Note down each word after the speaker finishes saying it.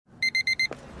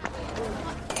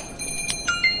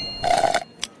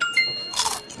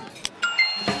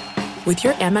With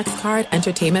your Amex card,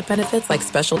 entertainment benefits like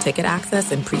special ticket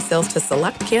access and pre-sales to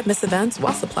select can't-miss events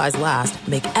while supplies last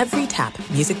make every tap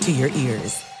music to your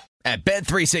ears. At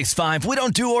Bet365, we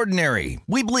don't do ordinary.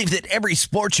 We believe that every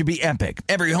sport should be epic.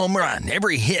 Every home run,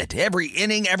 every hit, every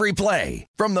inning, every play.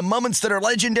 From the moments that are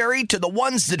legendary to the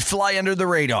ones that fly under the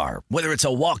radar. Whether it's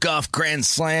a walk-off grand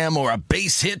slam or a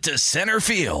base hit to center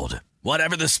field.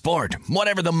 Whatever the sport,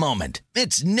 whatever the moment.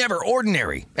 It's never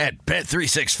ordinary at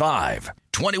Bet365.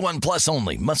 21 plus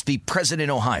only. Must be present in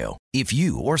Ohio. If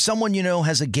you or someone you know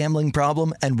has a gambling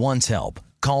problem and wants help,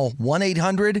 call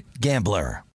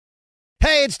 1-800-GAMBLER.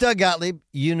 Hey, it's Doug Gottlieb.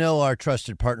 You know our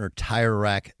trusted partner,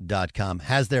 TireRack.com,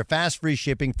 has their fast, free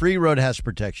shipping, free road hazard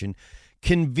protection,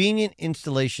 convenient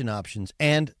installation options,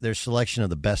 and their selection of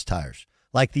the best tires,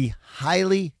 like the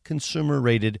highly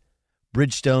consumer-rated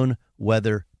Bridgestone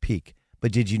Weather Peak.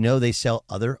 But did you know they sell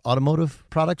other automotive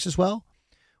products as well?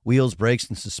 Wheels, brakes,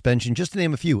 and suspension, just to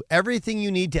name a few. Everything you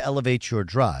need to elevate your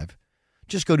drive.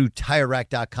 Just go to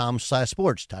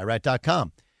TireRack.com/sports,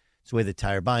 TireRack.com. It's the way that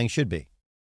tire buying should be.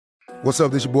 What's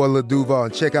up, this your boy Lil Duval,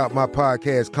 and check out my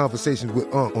podcast, Conversations with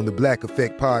Unc, on the Black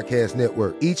Effect Podcast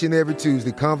Network. Each and every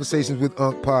Tuesday, Conversations with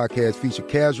Unc podcast feature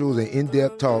casuals and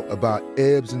in-depth talk about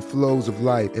ebbs and flows of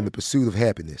life and the pursuit of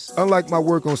happiness. Unlike my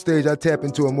work on stage, I tap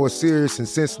into a more serious and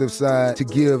sensitive side to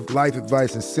give life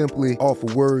advice and simply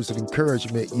offer words of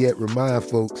encouragement, yet remind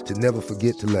folks to never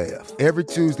forget to laugh. Every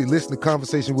Tuesday, listen to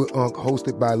Conversation with Unc,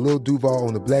 hosted by Lil Duval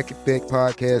on the Black Effect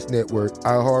Podcast Network,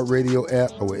 iHeartRadio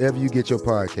app, or wherever you get your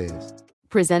podcasts.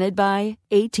 Presented by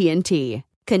AT&T.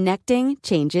 Connecting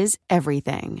changes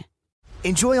everything.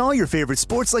 Enjoy all your favorite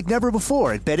sports like never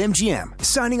before at BetMGM.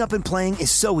 Signing up and playing is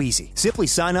so easy. Simply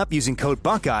sign up using code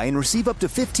Buckeye and receive up to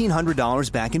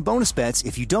 $1,500 back in bonus bets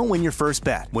if you don't win your first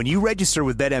bet. When you register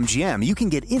with BetMGM, you can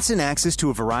get instant access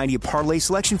to a variety of parlay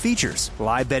selection features,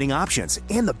 live betting options,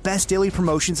 and the best daily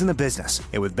promotions in the business.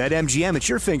 And with BetMGM at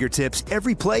your fingertips,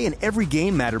 every play and every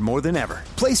game matter more than ever.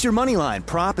 Place your moneyline,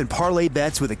 prop, and parlay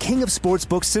bets with the king of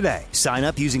sportsbooks today. Sign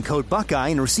up using code Buckeye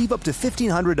and receive up to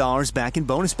 $1,500 back in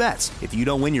bonus bets if you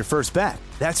don't win your first bet.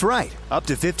 That's right, up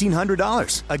to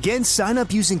 $1,500. Again, sign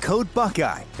up using code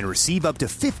Buckeye and receive up to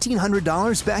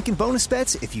 $1,500 back in bonus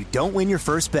bets if you don't win your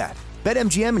first bet.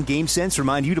 BetMGM and GameSense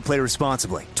remind you to play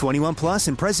responsibly. 21 plus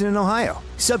and present in Ohio.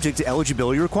 Subject to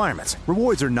eligibility requirements.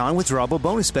 Rewards are non-withdrawable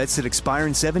bonus bets that expire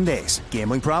in 7 days.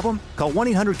 Gambling problem? Call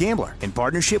 1-800-GAMBLER in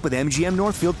partnership with MGM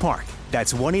Northfield Park.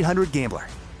 That's 1-800-GAMBLER.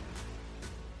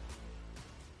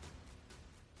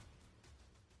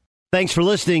 Thanks for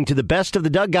listening to the Best of the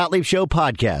Doug Gottlieb Show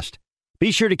podcast. Be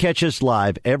sure to catch us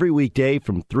live every weekday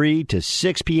from 3 to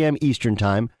 6 p.m. Eastern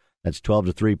Time. That's 12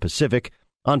 to 3 Pacific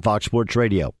on Fox Sports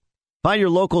Radio. Find your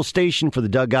local station for the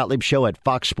Doug Gottlieb Show at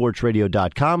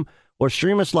foxsportsradio.com or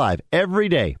stream us live every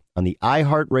day on the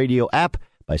iHeartRadio app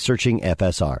by searching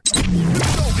FSR.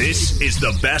 This is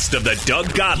the Best of the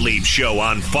Doug Gottlieb Show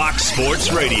on Fox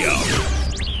Sports Radio.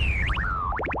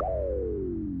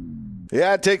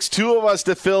 Yeah, it takes two of us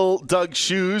to fill Doug's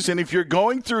shoes, and if you're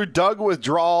going through Doug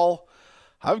withdrawal,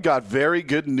 I've got very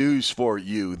good news for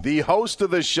you. The host of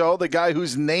the show, the guy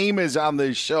whose name is on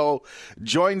this show,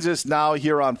 joins us now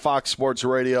here on Fox Sports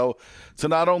Radio to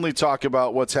not only talk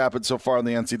about what's happened so far in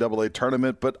the NCAA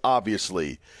tournament, but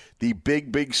obviously the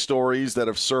big stories that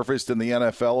have surfaced in the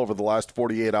NFL over the last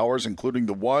 48 hours, including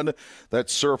the one that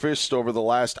surfaced over the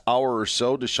last hour or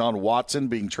so, Deshaun Watson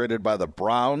being traded by the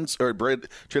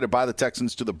traded by the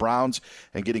Texans to the Browns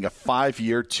and getting a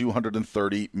 5-year,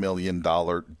 $230 million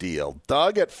deal.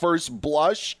 Doug, at first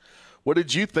blush, what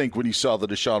did you think when you saw the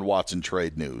Deshaun Watson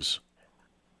trade news?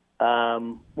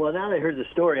 Well, now that I heard the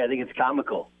story, I think it's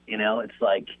comical. You know, it's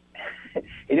like, he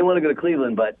didn't want to go to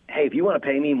Cleveland, but, hey, if you want to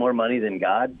pay me more money than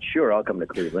God, sure, I'll come to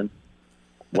Cleveland.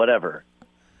 Whatever.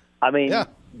 I mean,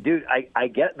 dude, I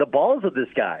get the balls of this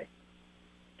guy.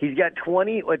 He's got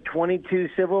 22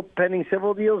 pending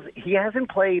civil deals. He hasn't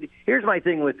played. Here's my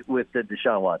thing with the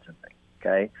Deshaun Watson thing,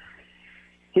 okay?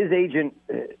 His agent,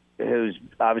 who's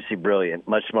obviously brilliant,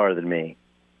 much smarter than me,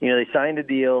 you know, they signed a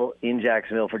deal in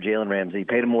Jacksonville for Jalen Ramsey,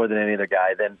 paid him more than any other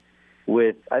guy. Then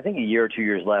with, I think, a year or 2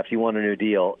 years left, he won a new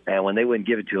deal. And when they wouldn't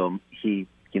give it to him, he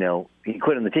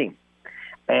quit on the team.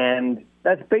 And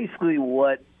that's basically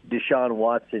what Deshaun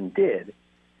Watson did.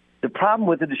 The problem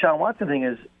with the Deshaun Watson thing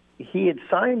is he had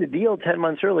signed a deal 10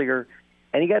 months earlier,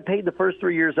 and he got paid the first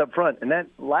 3 years up front. And that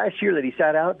last year that he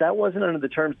sat out, that wasn't under the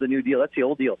terms of the new deal. That's the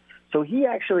old deal. So he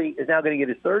actually is now going to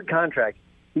get his third contract.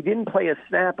 He didn't play a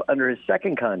snap under his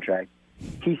second contract.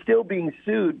 He's still being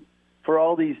sued for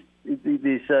all these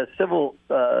civil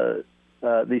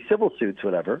suits,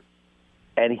 whatever.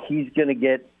 And he's going to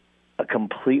get a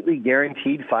completely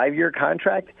guaranteed 5-year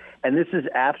contract. And this is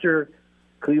after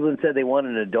Cleveland said they want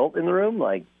an adult in the room.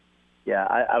 Like, yeah,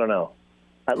 I don't know.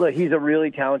 Look, he's a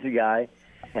really talented guy,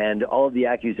 and all of the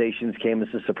accusations came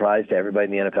as a surprise to everybody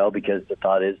in the NFL because the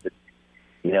thought is that,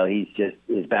 he's just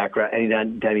his background.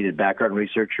 Anytime he did background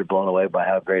research, you're blown away by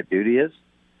how great a dude he is.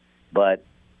 But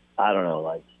I don't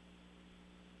know,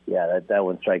 that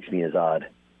one strikes me as odd.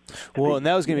 Well, and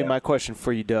that was going to be my question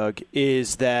for you, Doug,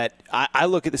 is that I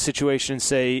look at the situation and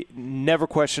say, never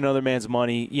question another man's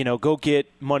money. Go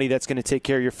get money that's going to take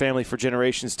care of your family for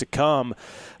generations to come.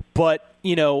 But,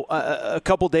 a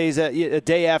couple days, a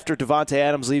day after Davante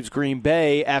Adams leaves Green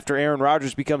Bay, after Aaron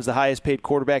Rodgers becomes the highest paid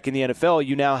quarterback in the NFL,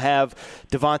 you now have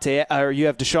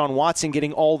Deshaun Watson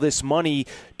getting all this money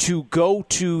to go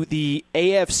to the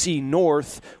AFC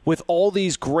North with all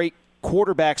these great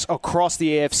quarterbacks across the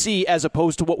AFC, as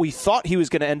opposed to what we thought he was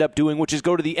going to end up doing, which is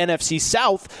go to the NFC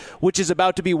South, which is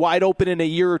about to be wide open in a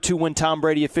year or two when Tom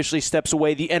Brady officially steps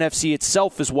away. The NFC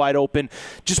itself is wide open.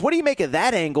 Just what do you make of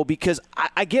that angle? Because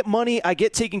I get money, I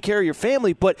get taking care of your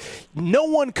family, but no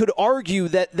one could argue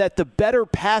that the better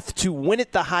path to win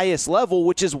at the highest level,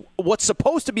 which is what's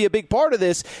supposed to be a big part of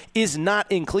this, is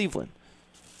not in Cleveland.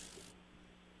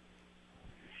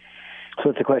 So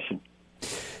what's the question?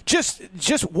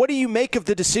 Just what do you make of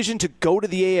the decision to go to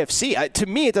the AFC? To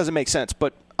me, it doesn't make sense,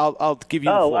 but I'll give you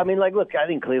the floor. Look, I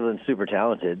think Cleveland's super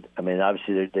talented.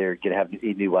 Obviously they're going to have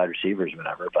new wide receivers or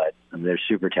whatever, but they're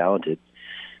super talented.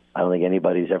 I don't think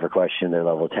anybody's ever questioned their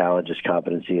level of talent, just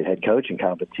competency at head coach and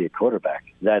competency at quarterback.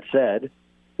 That said,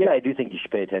 I do think you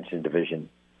should pay attention to division.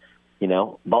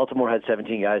 Baltimore had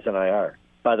 17 guys on IR.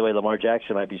 By the way, Lamar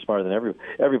Jackson might be smarter than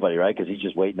everybody, right? Because he's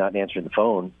just waiting, not answering the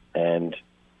phone, and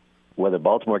whether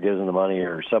Baltimore gives him the money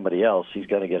or somebody else, he's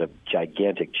going to get a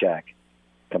gigantic check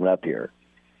coming up here.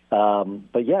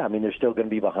 But, they're still going to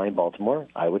be behind Baltimore,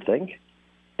 I would think,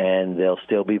 and they'll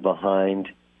still be behind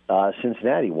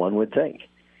Cincinnati, one would think.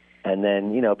 And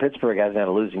then, Pittsburgh hasn't had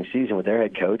a losing season with their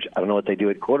head coach. I don't know what they do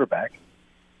at quarterback.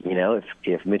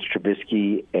 If Mitch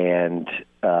Trubisky and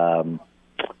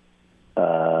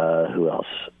who else?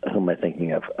 Who am I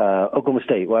thinking of? Oklahoma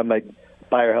State. Well,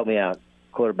 Beyer, help me out.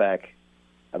 Quarterback.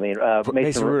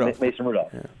 Mason Rudolph.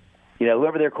 Yeah.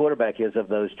 Whoever their quarterback is of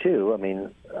those two,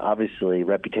 obviously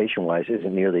reputation-wise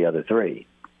isn't near the other three.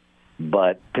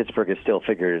 But Pittsburgh has still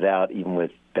figured it out, even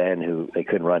with Ben, who they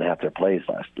couldn't run half their plays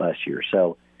last year.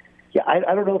 So, I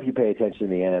don't know if you pay attention to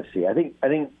the NFC. I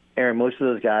think Aaron, most of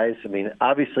those guys,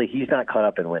 obviously he's not caught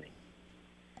up in winning.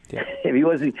 Yeah. If he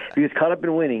was caught up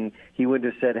in winning, he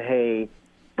wouldn't have said, "Hey,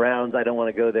 Browns, I don't want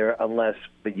to go there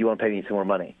but you want to pay me some more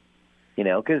money."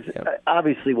 Because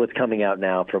obviously what's coming out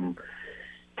now from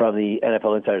the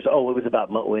NFL insiders, it was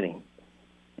about winning.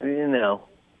 If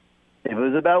it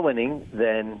was about winning,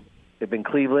 then it'd been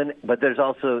Cleveland. But there's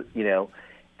also,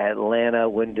 Atlanta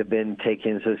wouldn't have been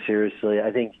taken so seriously.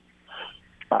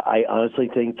 I honestly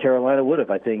think Carolina would have.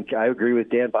 I agree with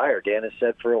Dan Beyer. Dan has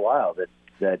said for a while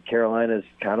that Carolina's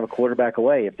kind of a quarterback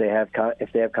away if they have Connor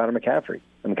McCaffrey.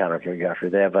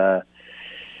 They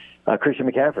have Christian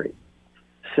McCaffrey.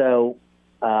 So,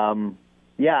 I'm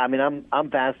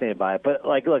fascinated by it. But,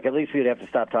 look, at least we'd have to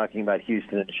stop talking about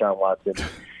Houston and Deshaun Watson.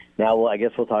 Now, I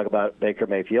guess we'll talk about Baker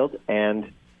Mayfield.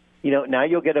 And, now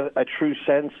you'll get a true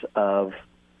sense of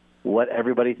what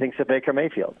everybody thinks of Baker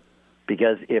Mayfield.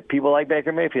 Because if people like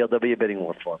Baker Mayfield, there'll be a bidding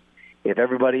war for him. If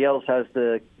everybody else comes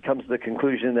to the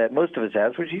conclusion that most of us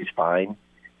has, which he's fine,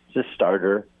 he's a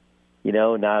starter,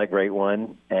 not a great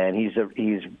one, and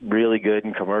he's really good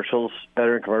in commercials,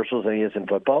 better in commercials than he is in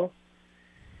football,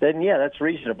 then that's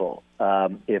reasonable.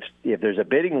 If there's a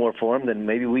bidding war for him, then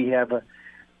maybe we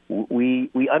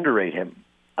underrate him.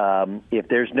 If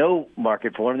there's no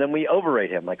market for him, then we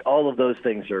overrate him. All of those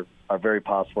things are very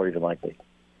possible or even likely.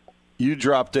 You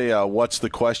dropped a what's the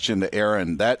question to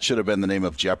Aaron. That should have been the name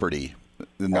of Jeopardy,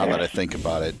 now that I think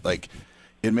about it.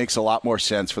 It makes a lot more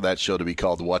sense for that show to be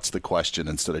called What's the Question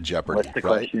instead of Jeopardy. What's the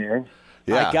question, Aaron?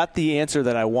 Yeah. I got the answer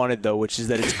that I wanted, though, which is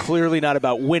that it's clearly not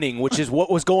about winning, which is what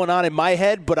was going on in my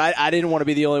head, but I didn't want to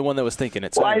be the only one that was thinking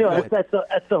it. So I know. That's the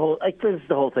whole this is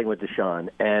the whole thing with Deshaun.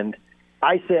 And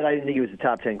I said I didn't think he was a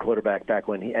top 10 quarterback back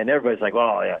when and everybody's like,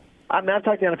 well, yeah. I've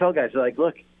talked to NFL guys. They're like,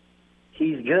 look,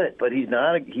 he's good, but he's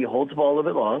not. He holds the ball a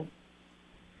little bit long.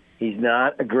 He's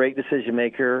not a great decision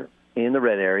maker in the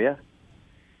red area.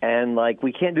 And,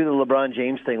 we can't do the LeBron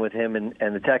James thing with him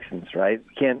and the Texans, right?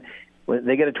 We can't. When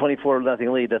they get a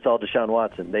 24-0 lead, that's all Deshaun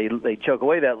Watson. They choke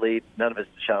away that lead, none of it's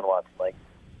Deshaun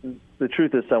Watson. The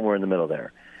truth is somewhere in the middle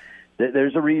there.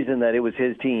 There's a reason that it was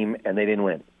his team and they didn't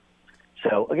win.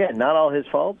 So, again, not all his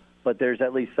fault, but there's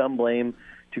at least some blame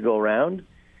to go around.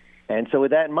 And so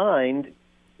with that in mind,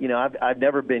 I've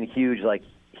never been huge,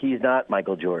 he's not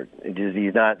Michael Jordan.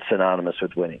 He's not synonymous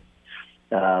with winning.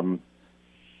 And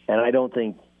I don't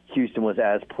think Houston was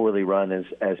as poorly run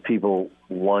as people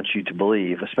want you to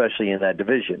believe, especially in that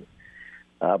division.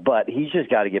 But he's just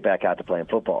got to get back out to playing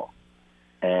football.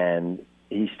 And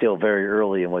he's still very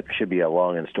early in what should be a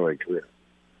long and storied career.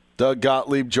 Doug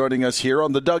Gottlieb joining us here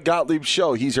on the Doug Gottlieb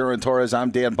Show. He's Aaron Torres.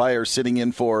 I'm Dan Beyer, sitting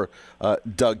in for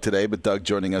Doug today, but Doug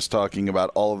joining us talking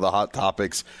about all of the hot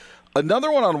topics.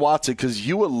 Another one on Watson, because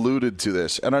you alluded to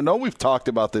this, and I know we've talked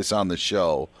about this on the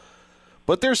show,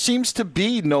 but there seems to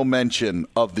be no mention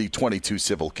of the 22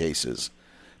 civil cases.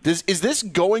 Is this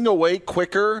going away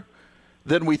quicker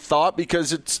than we thought?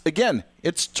 Because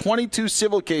it's 22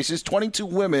 civil cases, 22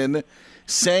 women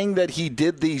saying that he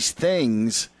did these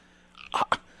things.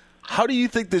 How do you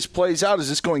think this plays out? Is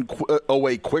this going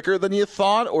away quicker than you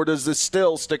thought, or does this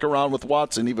still stick around with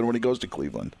Watson even when he goes to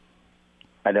Cleveland?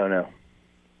 I don't know.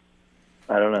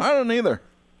 I don't either.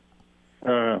 I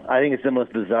don't know. I think it's the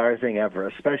most bizarre thing ever,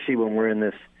 especially when we're in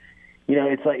this.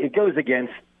 It's like it goes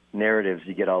against narratives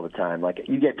you get all the time. Like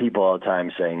you get people all the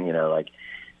time saying, like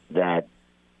that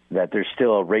there's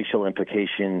still a racial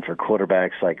implication for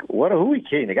quarterbacks. Like, who are we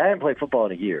kidding? The guy hasn't played football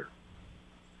in a year.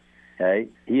 Okay?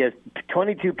 He has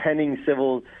 22 pending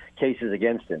civil cases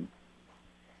against him,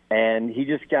 and he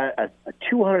just got a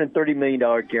 $230 million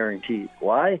guarantee.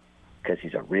 Why? Because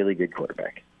he's a really good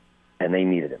quarterback, and they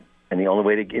needed him. And the only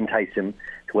way to entice him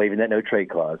to waiving that no-trade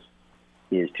clause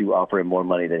is to offer him more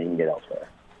money than he can get elsewhere.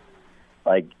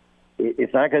 Like,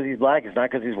 it's not because he's black, it's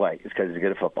not because he's white, it's because he's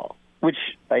good at football, which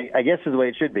I guess is the way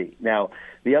it should be. Now,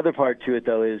 the other part to it,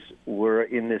 though, is we're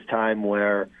in this time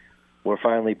where we're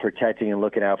finally protecting and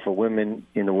looking out for women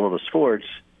in the world of sports.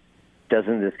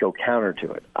 Doesn't this go counter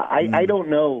to it? I don't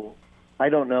know. I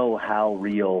don't know how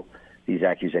real these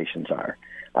accusations are.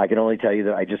 I can only tell you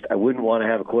that I wouldn't want to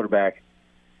have a quarterback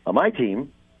on my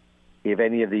team if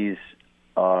any of these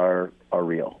are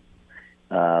real.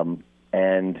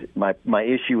 And my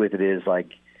issue with it is, like,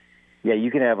 yeah,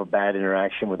 you can have a bad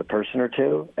interaction with a person or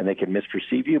two, and they can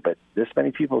misperceive you, but this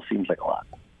many people seems like a lot.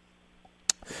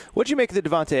 What did you make of the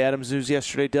Davante Adams news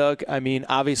yesterday, Doug? I mean,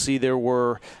 obviously there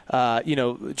were,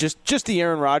 just the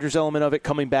Aaron Rodgers element of it,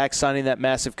 coming back, signing that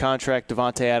massive contract.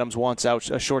 Davante Adams wants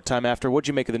out a short time after. What did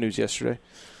you make of the news yesterday?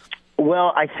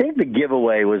 Well, I think the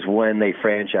giveaway was when they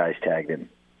franchise tagged him.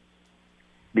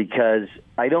 Because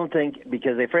they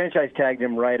franchise tagged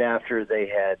him right after they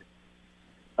had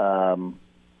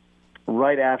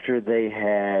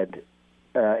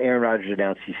Aaron Rodgers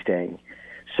announced he's staying.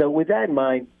 So with that in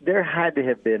mind, there had to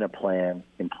have been a plan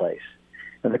in place.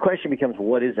 And the question becomes,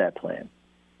 what is that plan?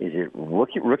 Is it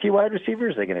rookie wide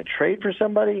receivers? Are they going to trade for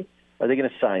somebody? Or are they going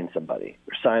to sign somebody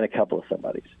or sign a couple of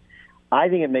somebodies? I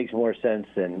think it makes more sense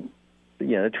than,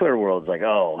 the Twitter world is like,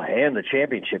 oh, hand the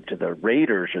championship to the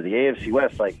Raiders or the AFC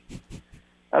West. Like,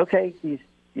 okay, he's,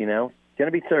 going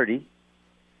to be 30.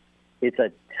 It's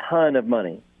a ton of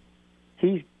money.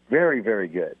 He's very, very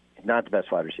good. He's not the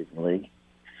best wide receiver in the league.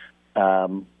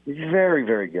 He's very,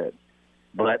 very good.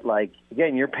 But,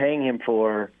 again, you're paying him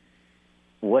for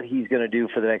what he's going to do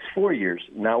for the next 4 years,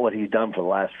 not what he's done for the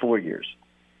last 4 years.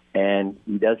 And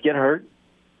he does get hurt.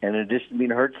 And in addition to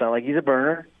being hurt, it's not like he's a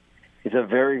burner. He's a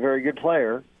very, very good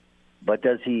player. But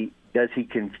does he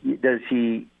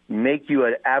make you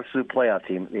an absolute playoff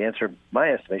team? The answer,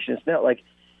 my estimation, is no. Like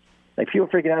people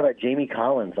freaking out about Jamie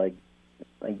Collins. Like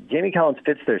Jamie Collins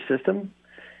fits their system.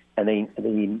 And they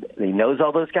knows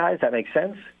all those guys. That makes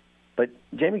sense. But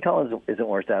Jamie Collins isn't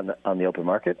worth that on the open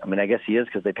market. I mean, I guess he is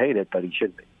because they paid it, but he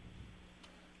should be.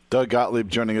 Doug Gottlieb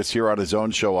joining us here on his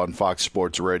own show on Fox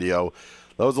Sports Radio.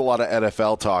 That was a lot of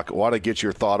NFL talk. I want to get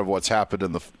your thought of what's happened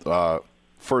in the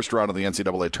first round of the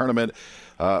NCAA tournament.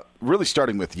 Really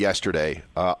starting with yesterday,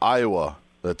 Iowa,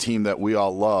 the team that we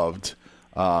all loved,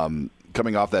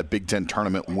 coming off that Big Ten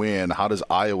tournament win. How does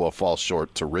Iowa fall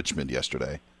short to Richmond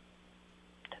yesterday?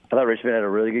 I thought Richmond had a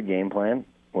really good game plan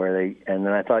and then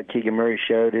I thought Keegan Murray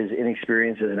showed his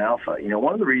inexperience as an alpha.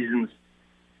 One of the reasons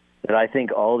that I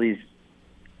think all these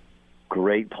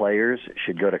great players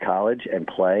should go to college and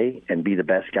play and be the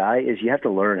best guy is you have to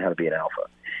learn how to be an alpha.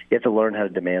 You have to learn how to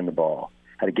demand the ball,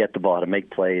 how to get the ball, how to make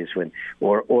plays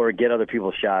or get other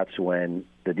people's shots when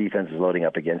the defense is loading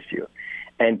up against you.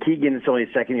 And Keegan, it's only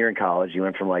his second year in college. He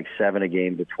went from 7 a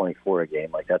game to 24 a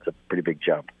game. That's a pretty big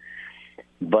jump.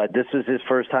 But this was his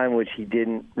first time in which he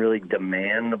didn't really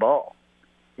demand the ball.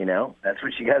 That's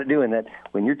what you got to do. And that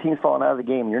when your team's falling out of the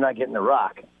game and you're not getting the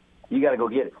rock, you got to go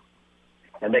get it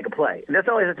and make a play. And that's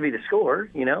always has to be the score.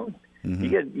 Mm-hmm.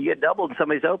 You get doubled and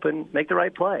somebody's open, make the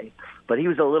right play. But he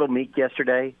was a little meek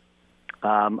yesterday.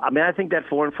 I think that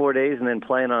 4 and 4 days and then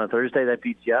playing on a Thursday, that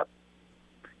beats you up.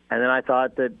 then I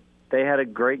thought that they had a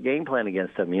great game plan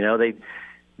against them.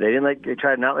 They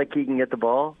tried not let Keegan get the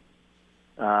ball.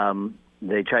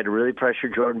 They tried to really pressure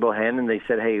Jordan Bohannon. They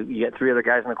said, hey, you got 3 other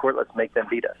guys on the court, let's make them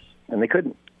beat us. And they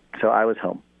couldn't. So I was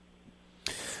home.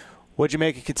 What'd you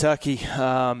make of Kentucky?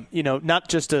 Not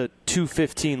just a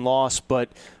 2-15 loss, but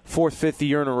 4th, 5th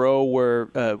year in a row where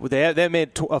they haven't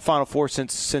made a Final Four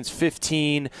since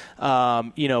 15.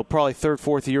 Probably 3rd,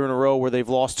 4th year in a row where they've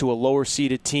lost to a lower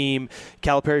seeded team.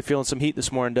 Calipari feeling some heat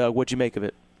this morning, Doug. What'd you make of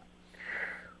it?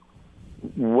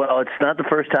 Well, it's not the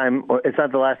first time, or it's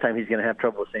not the last time he's going to have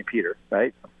trouble with St. Peter,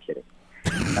 right? I'm kidding.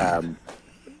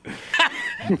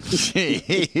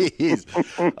 Jeez,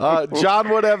 John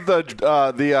would have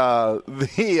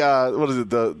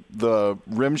the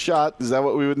rim shot. Is that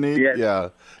what we would need? Yeah.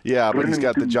 But he's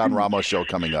got the John Ramos show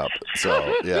coming up.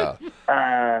 So yeah.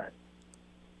 I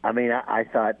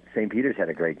thought St. Peter's had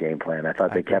a great game plan. I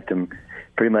thought they kept him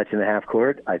pretty much in the half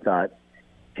court. I thought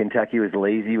Kentucky was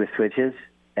lazy with switches.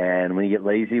 And when you get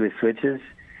lazy with switches,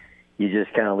 you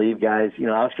just kind of leave guys.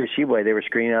 Oscar Tshiebwe, they were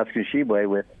screening Oscar Tshiebwe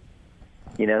with,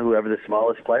 whoever the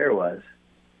smallest player was.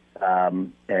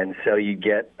 And so you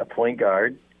get a point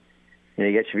guard.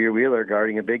 You get Shavir Wheeler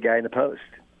guarding a big guy in the post.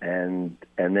 And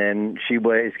then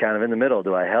Tshiebwe is kind of in the middle.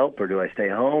 Do I help or do I stay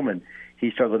home? And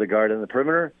he struggled to guard on the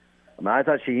perimeter. I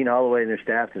thought Shaheen Holloway and their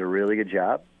staff did a really good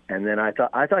job. And then I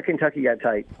thought Kentucky got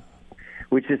tight,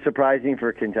 which is surprising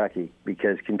for Kentucky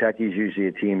because Kentucky is usually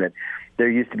a team that they're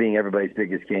used to being everybody's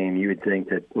biggest game. You would think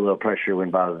that a little pressure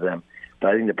wouldn't bother them. But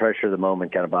I think the pressure of the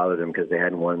moment kind of bothered them because they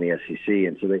hadn't won the SEC.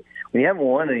 And so when you haven't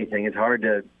won anything, it's hard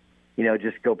to,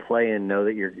 just go play and know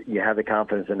that you have the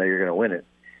confidence and know you're going to win it.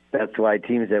 That's why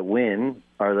teams that win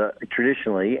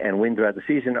traditionally and win throughout the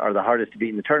season are the hardest to beat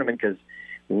in the tournament because,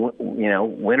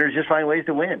 winners just find ways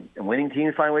to win and winning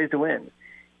teams find ways to win.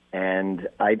 And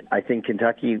I think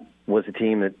Kentucky was a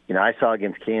team that I saw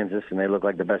against Kansas, and they looked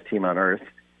like the best team on earth.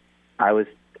 I would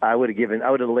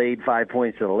have laid 5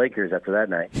 points to the Lakers after that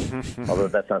night, although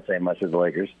that's not saying much of the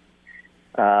Lakers.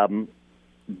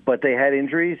 But they had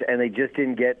injuries, and they just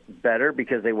didn't get better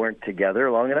because they weren't together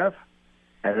long enough.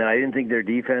 And then I didn't think their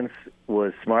defense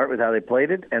was smart with how they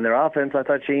played it, and their offense, I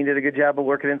thought Shane did a good job of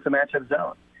working in some matchup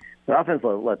zone. The offense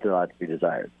left a lot to be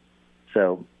desired.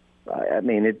 So,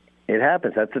 it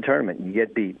happens. That's the tournament. You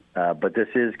get beat. But this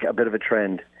is a bit of a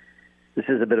trend. This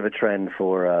is a bit of a trend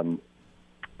for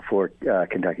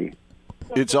Kentucky.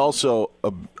 It's also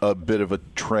a bit of a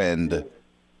trend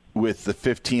with the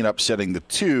 15 upsetting the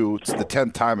 2. It's the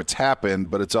 10th time it's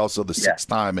happened, but it's also the 6th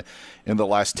time in the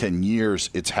last 10 years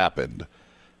it's happened.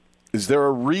 Is there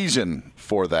a reason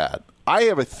for that? I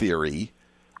have a theory.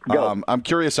 I'm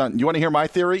curious on – you want to hear my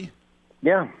theory?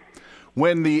 Yeah.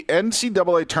 When the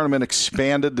NCAA tournament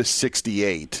expanded to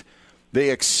 68, they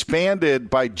expanded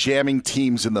by jamming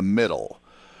teams in the middle.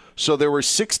 So there were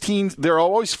 16. There are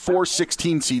always 4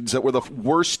 16 seeds that were the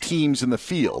worst teams in the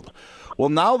field. Well,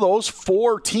 now those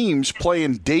 4 teams play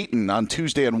in Dayton on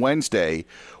Tuesday and Wednesday,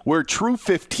 where true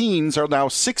 15s are now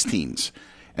 16s.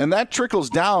 And that trickles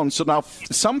down. So now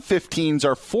some 15s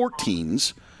are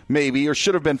 14s, maybe, or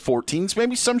should have been 14s.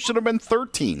 Maybe some should have been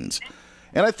 13s.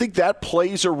 And I think that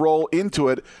plays a role into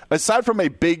it. Aside from a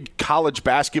big college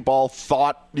basketball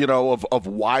thought, of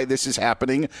why this is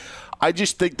happening, I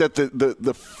just think that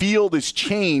the field has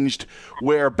changed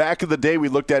where back in the day we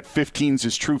looked at 15s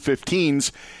as true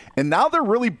 15s, and now they're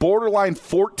really borderline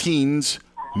 14s,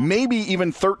 maybe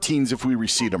even 13s if we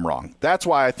reseed them wrong. That's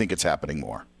why I think it's happening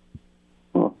more.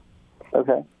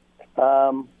 Okay.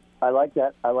 I like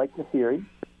that. I like the theory.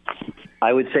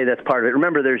 I would say that's part of it.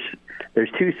 Remember, there's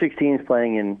 2 16s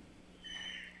playing in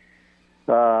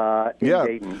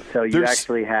Dayton, so you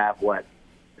actually have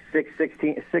 6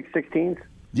 16s?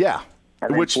 Yeah,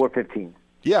 and then 4 15s.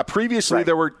 Yeah, previously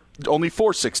there were only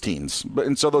 4 16s,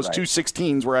 and so those 2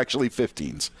 16s were actually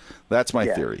 15s. That's my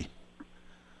theory.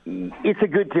 It's a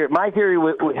good theory. My theory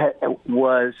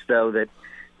was though that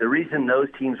the reason those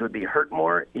teams would be hurt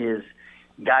more is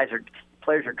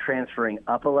players are transferring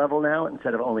up a level now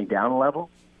instead of only down a level.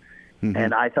 Mm-hmm.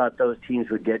 And I thought those teams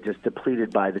would get just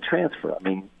depleted by the transfer.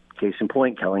 Case in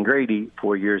point, Kellen Grady,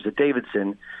 4 years at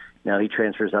Davidson. Now he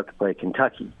transfers up to play at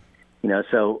Kentucky.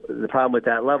 So the problem with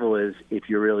that level is if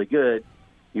you're really good,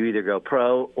 you either go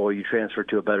pro or you transfer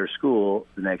to a better school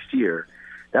the next year.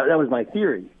 That was my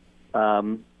theory.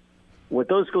 What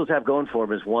those schools have going for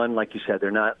them is, one, like you said,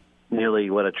 they're not nearly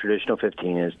what a traditional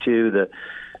 15 is. 2,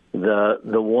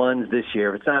 the ones this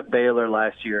year, if it's not Baylor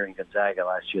last year and Gonzaga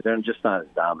last year, they're just not as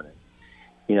dominant.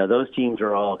 Those teams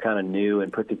are all kind of new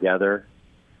and put together.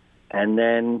 And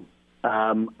then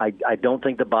I don't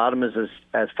think the bottom is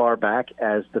as far back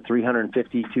as the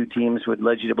 352 teams would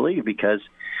lead you to believe, because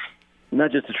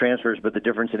not just the transfers, but the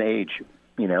difference in age.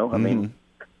 I mean,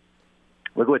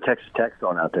 look at what Texas Tech's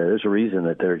going out there. There's a reason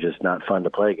that they're just not fun to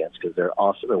play against, because they're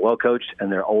awesome, they're well coached,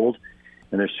 and they're old,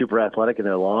 and they're super athletic, and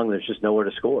they're long. There's just nowhere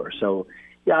to score. So,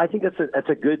 yeah, I think that's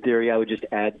a good theory. I would just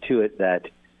add to it that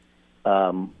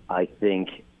I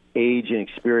think age and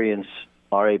experience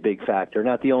are a big factor,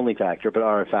 not the only factor, but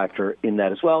are a factor in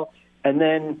that as well. And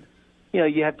then,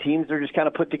 you have teams that are just kind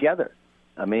of put together.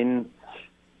 I mean,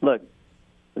 look,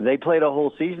 they played a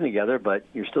whole season together, but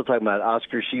you're still talking about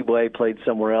Oscar Tshiebwe played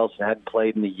somewhere else and hadn't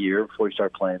played in a year before he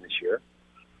started playing this year.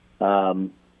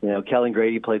 Kellen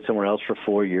Grady played somewhere else for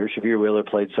 4 years. Shavir Wheeler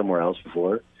played somewhere else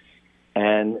before.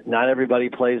 And not everybody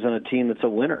plays on a team that's a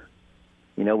winner.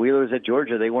 Wheeler's at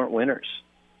Georgia, they weren't winners.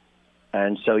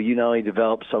 And so, he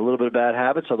develops a little bit of bad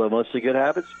habits, although mostly good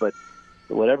habits. But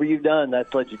whatever you've done,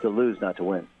 that's led you to lose, not to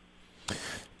win.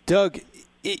 Doug,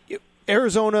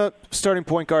 Arizona starting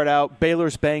point guard out.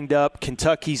 Baylor's banged up.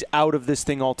 Kentucky's out of this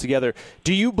thing altogether.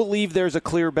 Do you believe there's a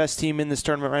clear best team in this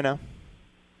tournament right now?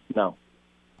 No.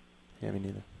 Yeah, me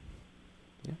neither.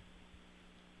 Yeah.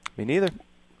 Me neither.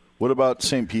 What about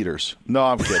St. Peter's? No,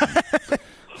 I'm kidding.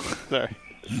 Sorry.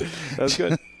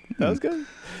 That was good.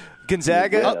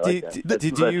 Gonzaga,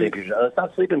 let's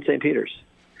not sleep in St. Peter's.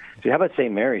 See, how about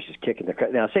St. Mary's just kicking the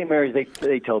crap? Now, St. Mary's,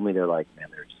 they told me they're like, man,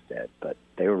 they're just dead, but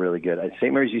they were really good.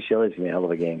 St. Mary's UCLA is going to be a hell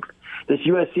of a game. This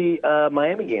USC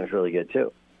Miami game is really good,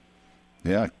 too.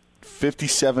 Yeah,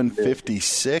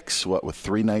 57-56, with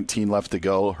 3:19 left to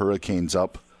go. Hurricanes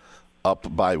up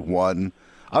by 1.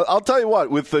 I'll tell you what,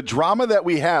 with the drama that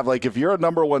we have, like if you're a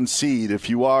number 1 seed, if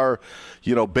you are,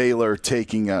 Baylor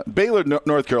taking Baylor,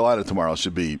 North Carolina tomorrow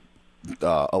should be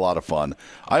a lot of fun.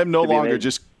 I'm no longer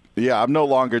just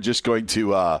going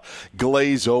to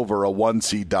glaze over a 1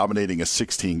 seed dominating a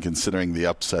 16, considering the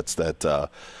upsets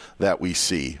that we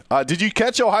see. Did you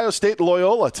catch Ohio State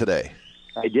Loyola today?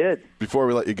 I did. Before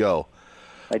we let you go.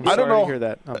 I don't know. Hear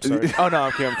that. I'm sorry. Oh no,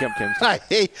 I'm kidding.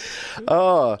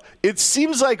 It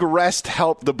seems like rest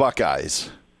helped the Buckeyes.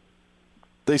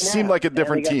 They seem like a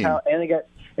different team. And they got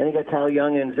Tyler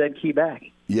Young and Zed Key back.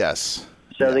 Yes.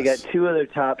 So they got 2 of their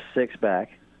top 6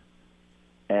 back,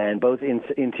 and both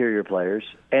interior players,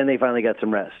 and they finally got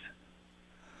some rest.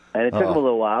 And it took them a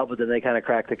little while, but then they kind of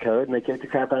cracked the code, and they kicked the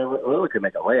crap out of it. Lillard could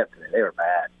make a layup today. They were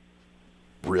bad.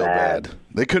 Real bad.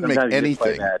 They couldn't make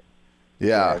anything.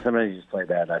 Yeah. Sometimes you just play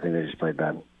bad. I think they just played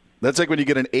bad. That's like when you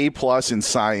get an A+ in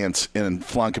science and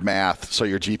flunk math, so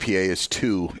your GPA is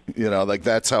 2.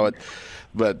 That's how it.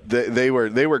 But they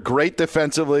were great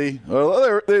defensively.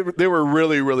 Well, they were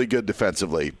really, really good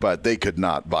defensively, but they could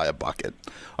not buy a bucket.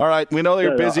 All right, we know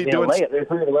they're busy doing. They're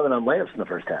 3 of 11 on layups in the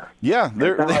first half. Yeah,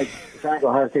 it's not like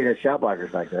Ohio State has shot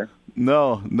blockers back there.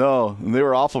 No, and they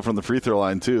were awful from the free throw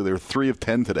line too. They were 3 of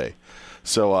 10 today.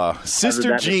 So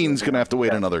Sister Jean's going to have to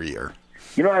wait another year.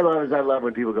 What I love is I love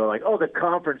when people go like, "Oh, the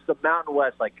conference, the Mountain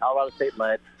West, like Colorado State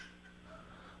led."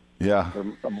 Yeah. For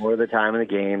more of the time in the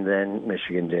game than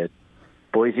Michigan did.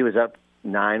 Boise was up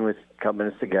 9 with a couple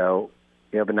minutes to go.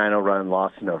 You have a 9-0 run,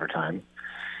 lost in overtime.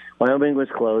 Wyoming was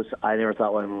close. I never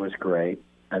thought Wyoming was great.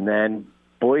 And then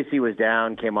Boise was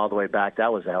down, came all the way back.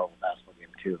 That was a hell of a basketball game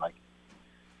too. Like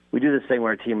we do this thing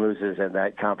where a team loses and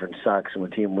that conference sucks, and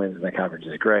when a team wins and that conference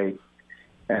is great.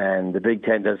 And the Big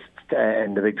Ten does,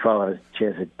 and the Big 12 has a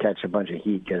chance to catch a bunch of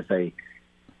heat because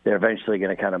they're eventually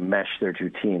going to kind of mesh their 2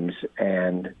 teams.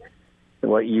 And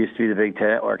what used to be the Big Ten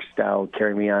networks now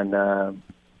carry me on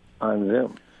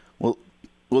Zoom. Well,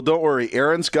 don't worry.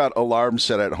 Aaron's got alarms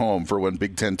set at home for when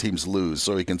Big Ten teams lose,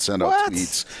 so he can send out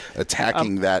tweets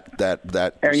attacking that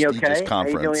Aaron, you prestigious okay?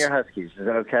 conference. How you doing, your Huskies? Is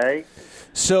that okay?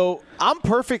 So I'm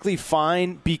perfectly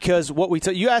fine because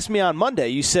what you asked me on Monday.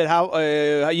 You said how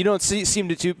you don't seem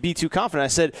to be too confident. I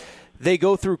said they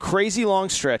go through crazy long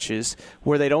stretches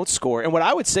where they don't score. And what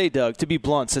I would say, Doug, to be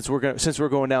blunt, since we're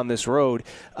going down this road,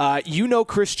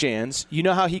 Chris Jans, you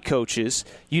know how he coaches,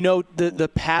 you know the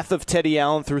path of Teddy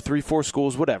Allen through 3-4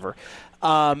 schools, whatever.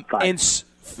 5.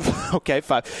 Okay,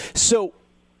 5. So.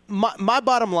 My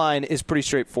bottom line is pretty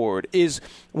straightforward, is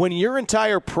when your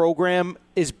entire program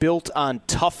is built on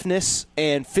toughness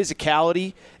and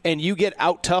physicality and you get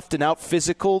out-toughed and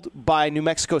out-physicaled by New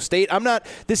Mexico State,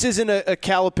 this isn't a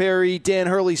Calipari, Dan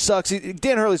Hurley sucks.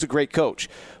 Dan Hurley's a great coach.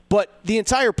 But the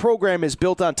entire program is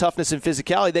built on toughness and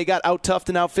physicality. They got out-toughed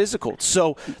and out-physicaled.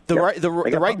 So the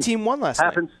right team won last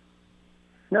night.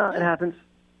 No, it happens.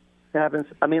 It happens.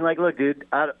 I mean, look, dude,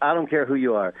 I don't care who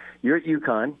you are. You're at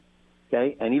UConn.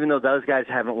 Okay, and even though those guys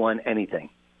haven't won anything,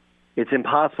 it's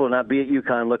impossible to not be at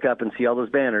UConn, look up and see all those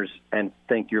banners and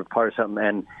think you're part of something.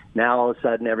 And now all of a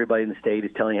sudden everybody in the state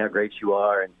is telling you how great you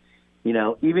are. And,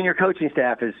 even your coaching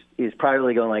staff is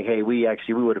privately going like, hey, we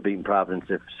would have beaten Providence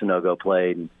if Sunogo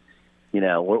played. And,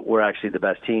 we're actually the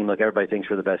best team. Look, everybody thinks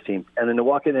we're the best team. And then to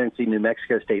walk in there and see New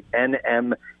Mexico State,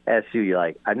 NMSU, you're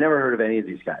like, I've never heard of any of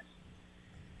these guys.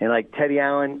 And like Teddy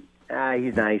Allen,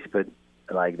 he's nice, but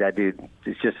like that dude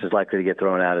is just as likely to get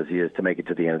thrown out as he is to make it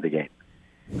to the end of the game.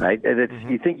 Right? And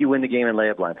you think you win the game in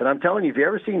layup lines. And I'm telling you, if you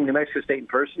ever seen New Mexico State in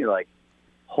person, you're like,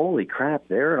 holy crap,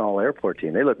 they're an all-airport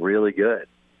team. They look really good.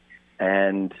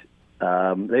 And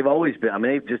they've always been,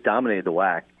 they've just dominated the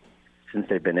WAC since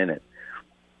they've been in it.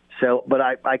 So, but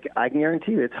I can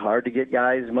guarantee you it's hard to get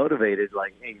guys motivated.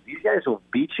 Like, hey, these guys will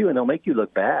beat you and they'll make you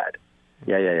look bad.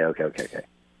 Yeah, okay.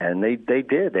 And they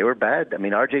did. They were bad.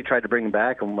 RJ tried to bring them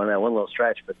back on that one little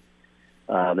stretch, but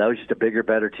that was just a bigger,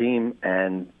 better team,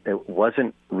 and it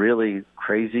wasn't really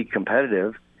crazy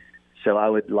competitive. So I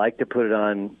would like to put it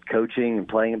on coaching and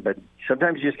playing, but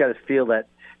sometimes you just got to feel that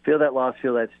loss,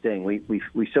 feel that sting. We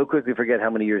so quickly forget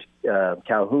how many years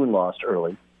Calhoun lost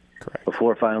early. Correct.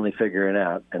 Before finally figuring it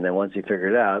out. And then once he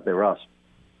figured it out, they were awesome.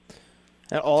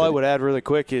 And all I would add really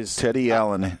quick is Teddy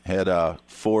Allen had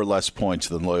 4 less points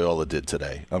than Loyola did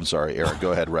today. I'm sorry, Aaron.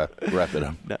 Go ahead, wrap it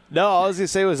up. No, all I was going to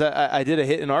say was I did a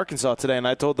hit in Arkansas today, and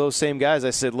I told those same guys,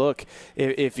 I said, look,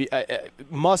 if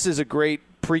Muss is a great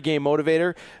pregame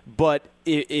motivator, but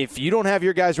if you don't have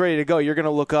your guys ready to go, you're going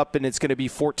to look up and it's going to be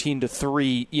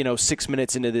 14-3, 6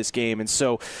 minutes into this game. And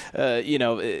so,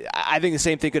 I think the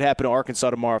same thing could happen to Arkansas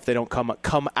tomorrow if they don't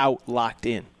come out locked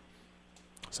in.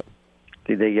 So,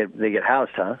 did they get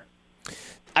housed, huh?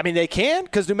 They can,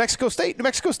 because New Mexico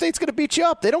State's going to beat you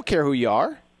up. They don't care who you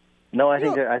are. No, I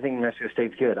think New Mexico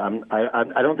State's good. I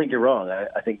don't think you're wrong.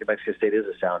 I think New Mexico State is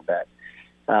a sound bet.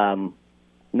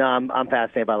 No, I'm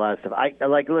fascinated by a lot of stuff.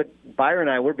 Look, Beyer and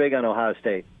I, we're big on Ohio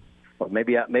State. Well,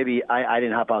 maybe I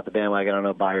didn't hop off the bandwagon. I don't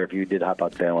know, Beyer, if you did hop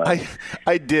off the bandwagon.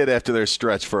 I did after their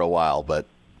stretch for a while, but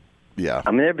yeah.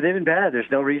 They've been bad.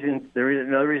 There's no reason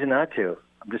not to.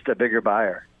 I'm just a bigger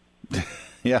Beyer.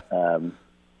 Yeah.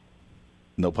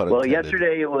 No pun intended. Well,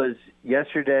 yesterday it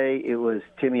was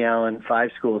Timmy Allen,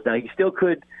 5 schools. Now he still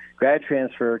could grad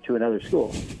transfer to another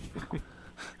school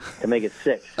to make it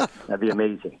 6. That'd be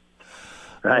amazing.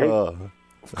 Right?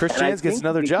 Chris Jans gets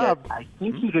another job. I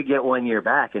think he could get 1 year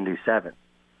back and do 7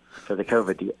 for the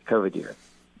COVID year.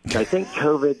 I think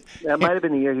that might have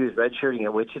been the year he was redshirting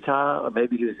at Wichita, or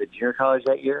maybe he was at junior college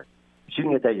that year. But you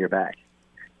can get that year back.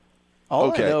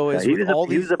 All I know is he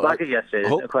was a bucket yesterday.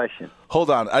 No question.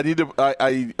 Hold on, I need to.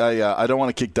 I don't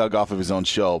want to kick Doug off of his own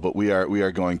show, but we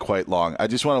are going quite long. I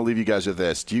just want to leave you guys with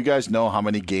this. Do you guys know how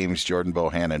many games Jordan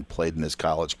Bohannon played in his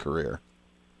college career?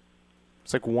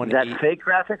 It's like 1. Is that fake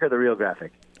graphic or the real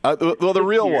graphic? Well, the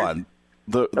real one.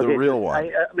 The real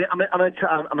one. I'm going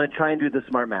to try and do the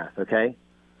smart math. Okay.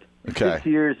 6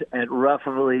 years at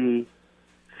roughly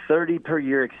 30 per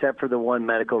year, except for the one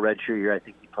medical redshirt year. I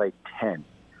think he played 10.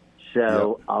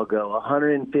 So yep. I'll go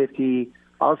 150.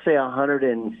 I'll say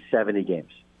 170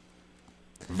 games.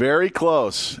 Very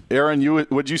close, Aaron.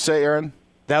 Would you say, Aaron?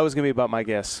 That was going to be about my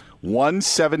guess.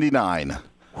 179.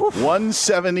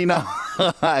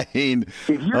 179. If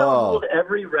you hold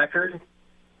every record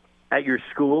at your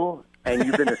school and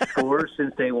you've been a scorer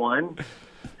since day one,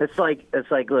 it's like,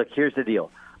 look, here's the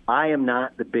deal. I am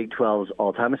not the Big 12's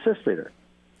all-time assist leader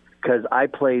because I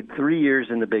played 3 years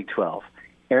in the Big 12.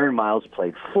 Aaron Miles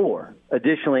played 4.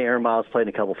 Additionally, Aaron Miles played in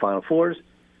a couple Final Fours.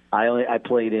 I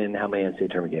played in how many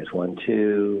NCAA tournament games? 1,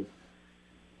 2,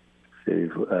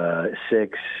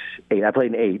 6, 8. I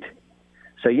played in 8.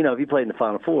 So, if you played in the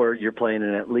Final Four, you're playing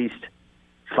in at least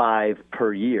 5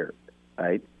 per year,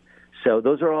 right? So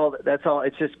that's all.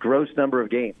 It's just gross number of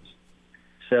games.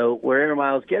 So where Aaron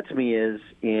Miles gets me is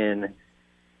in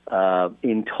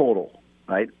total,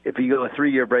 right? If you go a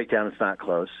 3-year breakdown, it's not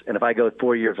close. And if I go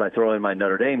 4 years and I throw in my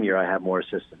Notre Dame year, I have more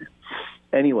assists than him.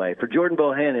 Anyway, for Jordan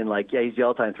Bohannon, he's the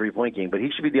all-time three-point king, but he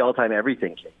should be the all-time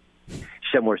everything king. He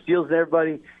should have more steals than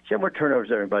everybody. He should have more turnovers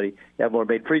than everybody. Have more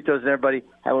made free throws than everybody.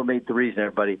 Have more made threes than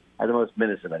everybody. Have the most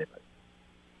minutes than anybody.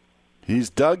 He's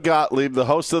Doug Gottlieb, the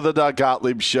host of the Doug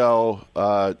Gottlieb Show.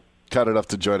 Kind enough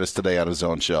to join us today on his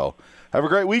own show. Have a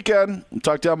great weekend. We'll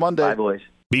talk to you on Monday. Bye, boys.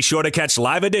 Be sure to catch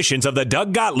live editions of the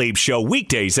Doug Gottlieb Show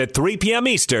weekdays at 3 p.m.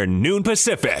 Eastern, noon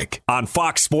Pacific, on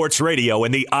Fox Sports Radio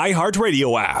and the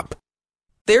iHeartRadio app.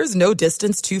 There's no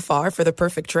distance too far for the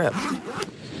perfect trip.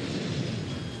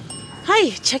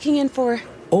 Hi, checking in for...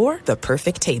 Or the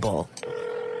perfect table.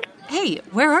 Hey,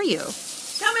 where are you?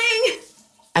 Coming!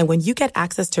 And when you get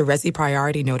access to Resi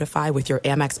Priority Notify with your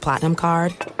Amex Platinum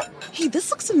card... Hey,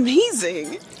 this looks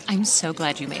amazing. I'm so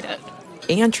glad you made it.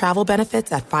 And travel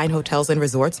benefits at fine hotels and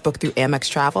resorts booked through Amex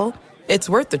Travel, it's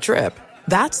worth the trip.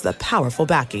 That's the powerful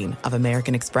backing of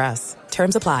American Express.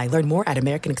 Terms apply. Learn more at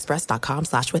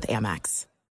americanexpress.com/withAmex.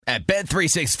 At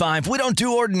Bet365, we don't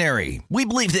do ordinary. We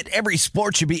believe that every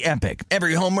sport should be epic.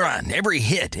 Every home run, every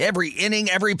hit, every inning,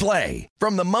 every play.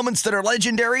 From the moments that are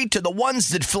legendary to the ones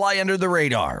that fly under the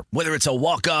radar. Whether it's a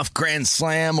walk-off grand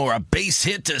slam or a base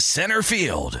hit to center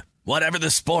field. Whatever the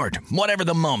sport, whatever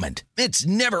the moment. It's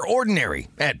never ordinary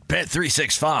at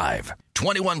Bet365.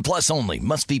 21 plus only.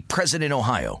 Must be present in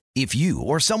Ohio. If you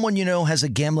or someone you know has a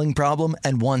gambling problem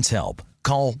and wants help,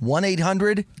 call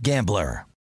 1-800-GAMBLER.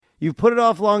 You've put it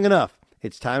off long enough.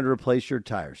 It's time to replace your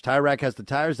tires. Tire Rack has the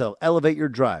tires that'll elevate your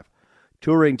drive.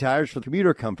 Touring tires for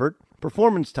commuter comfort,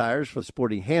 performance tires for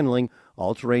sporty handling,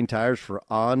 all-terrain tires for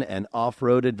on- and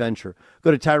off-road adventure. Go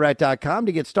to TireRack.com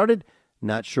to get started.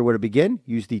 Not sure where to begin?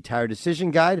 Use the Tire Decision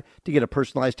Guide to get a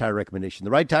personalized tire recommendation. The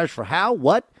right tires for how,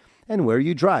 what, and where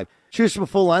you drive. Choose from a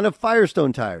full line of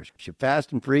Firestone tires. Ship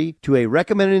fast and free to a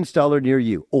recommended installer near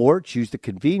you. Or choose the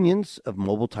convenience of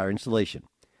mobile tire installation.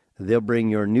 They'll bring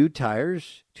your new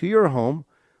tires to your home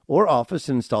or office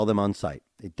and install them on site.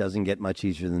 It doesn't get much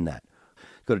easier than that.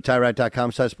 Go to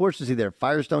TireRack.com/sports to see their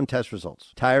Firestone test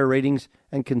results, tire ratings,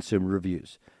 and consumer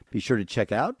reviews. Be sure to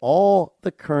check out all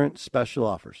the current special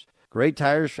offers. Great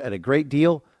tires at a great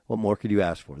deal. What more could you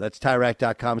ask for? That's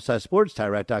TireRack.com/sports,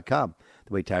 TireRack.com,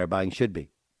 the way tire buying should be.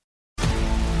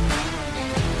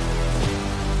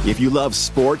 If you love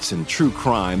sports and true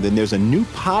crime, then there's a new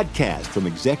podcast from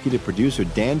executive producer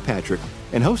Dan Patrick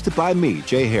and hosted by me,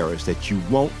 Jay Harris, that you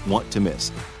won't want to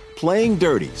miss. Playing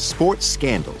Dirty: Sports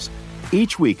Scandals.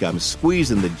 Each week, I'm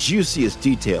squeezing the juiciest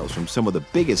details from some of the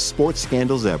biggest sports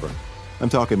scandals ever. I'm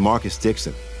talking Marcus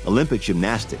Dixon, Olympic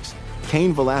gymnastics,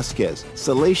 Cain Velasquez,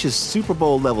 salacious Super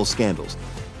Bowl-level scandals.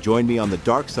 Join me on the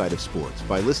dark side of sports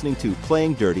by listening to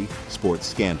Playing Dirty: Sports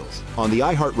Scandals on the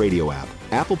iHeartRadio app,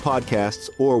 Apple Podcasts,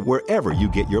 or wherever you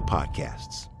get your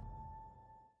podcasts.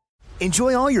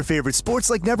 Enjoy all your favorite sports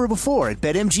like never before at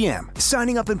BetMGM.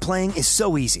 Signing up and playing is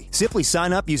so easy. Simply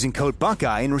sign up using code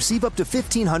Buckeye and receive up to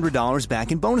 $1,500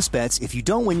 back in bonus bets if you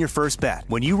don't win your first bet.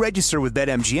 When you register with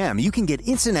BetMGM, you can get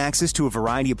instant access to a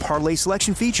variety of parlay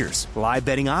selection features, live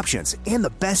betting options, and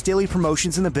the best daily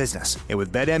promotions in the business. And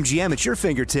with BetMGM at your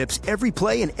fingertips, every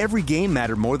play and every game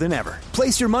matter more than ever.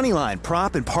 Place your moneyline,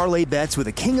 prop, and parlay bets with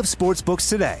the king of sportsbooks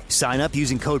today. Sign up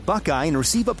using code Buckeye and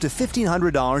receive up to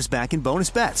 $1,500 back in bonus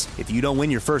bets if you don't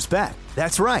win your first bet.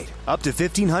 That's right, up to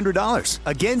 $1,500.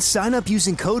 Again, sign up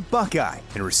using code Buckeye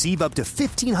and receive up to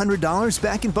 $1,500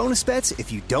 back in bonus bets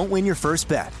if you don't win your first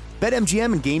bet.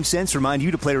 BetMGM and GameSense remind you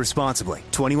to play responsibly.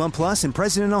 21 plus and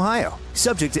present in Ohio.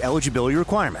 Subject to eligibility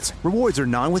requirements. Rewards are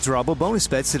non-withdrawable bonus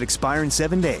bets that expire in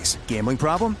 7 days. Gambling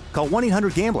problem? Call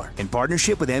 1-800-GAMBLER in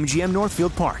partnership with MGM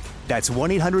Northfield Park. That's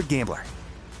 1-800-GAMBLER.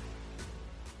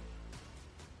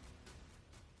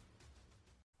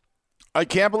 I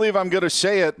can't believe I'm going to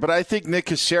say it, but I think Nick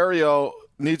Caserio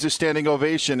needs a standing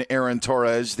ovation. Aaron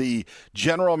Torres, the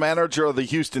general manager of the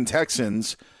Houston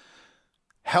Texans,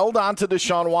 held on to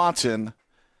Deshaun Watson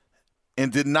and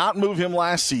did not move him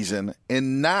last season,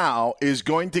 and now is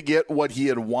going to get what he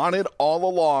had wanted all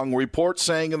along. Reports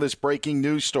saying in this breaking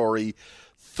news story,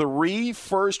 3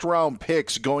 first-round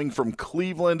picks going from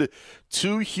Cleveland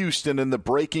to Houston in the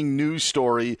breaking news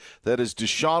story that is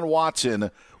Deshaun Watson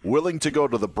willing to go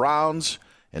to the Browns.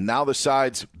 And now the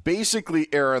sides, basically,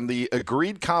 Aaron, the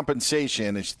agreed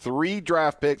compensation is 3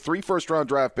 first-round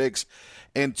draft picks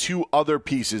and 2 other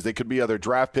pieces. They could be other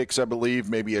draft picks, I believe,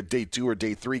 maybe a day 2 or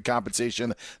day 3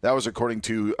 compensation. That was according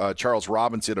to Charles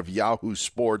Robinson of Yahoo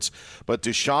Sports. But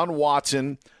Deshaun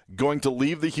Watson going to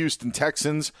leave the Houston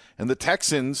Texans, and the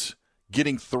Texans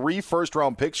getting 3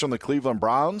 first-round picks from the Cleveland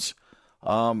Browns.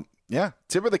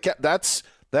 Tip of the cap.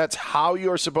 That's how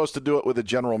you're supposed to do it with a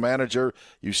general manager.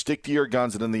 You stick to your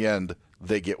guns, and in the end,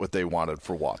 they get what they wanted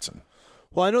for Watson.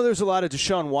 Well, I know there's a lot of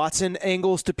Deshaun Watson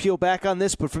angles to peel back on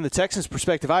this, but from the Texans'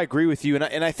 perspective, I agree with you.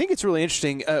 And I think it's really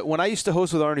interesting. When I used to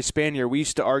host with Arnie Spanier, we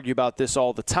used to argue about this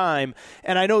all the time.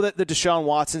 And I know that the Deshaun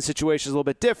Watson situation is a little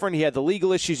bit different. He had the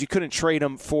legal issues. You couldn't trade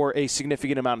him for a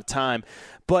significant amount of time.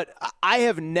 But I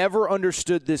have never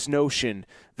understood this notion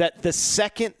that the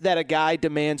second that a guy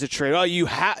demands a trade,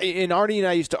 and Arnie and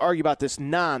I used to argue about this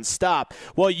nonstop.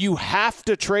 Well, you have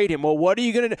to trade him. Well, what are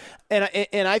you going to do?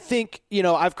 And I think,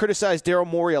 I've criticized Daryl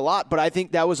Morey a lot, but I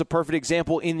think that was a perfect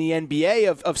example in the NBA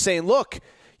of saying, look,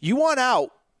 you want out.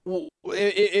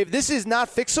 If this is not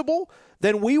fixable,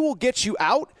 then we will get you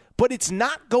out. but it's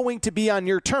not going to be on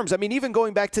your terms. I mean, even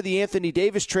going back to the Anthony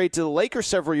Davis trade to the Lakers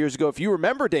several years ago, if you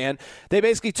remember, Dan, they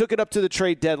basically took it up to the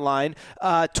trade deadline,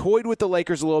 toyed with the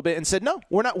Lakers a little bit and said, no,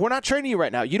 we're not trading you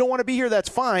right now. You don't want to be here, that's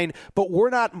fine, but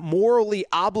we're not morally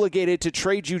obligated to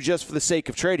trade you just for the sake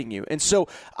of trading you. And so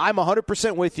I'm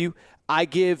 100% with you. I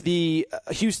give the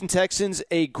Houston Texans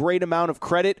a great amount of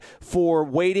credit for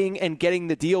waiting and getting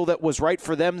the deal that was right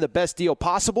for them, the best deal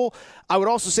possible. I would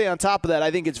also say on top of that,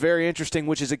 I think it's very interesting,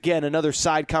 which is, again, another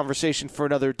side conversation for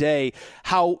another day,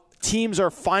 how teams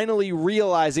are finally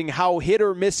realizing how hit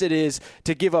or miss it is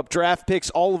to give up draft picks.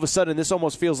 All of a sudden, this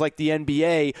almost feels like the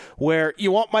NBA, where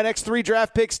you want my next 3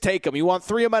 draft picks, take them. You want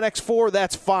 3 of my next 4,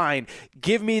 that's fine.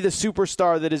 Give me the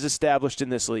superstar that is established in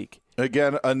this league.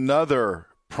 Again, another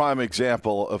prime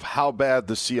example of how bad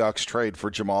the Seahawks trade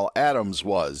for Jamal Adams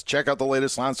was. Check out the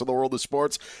latest lines of the world of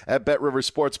sports at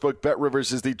BetRivers Sportsbook.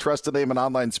 BetRivers is the trusted name in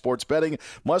online sports betting.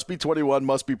 Must be 21,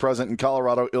 must be present in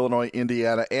Colorado, Illinois,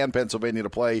 Indiana, and Pennsylvania to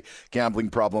play. Gambling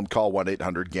problem, call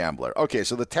 1-800-GAMBLER. Okay,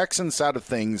 so the Texans side of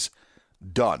things,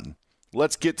 done.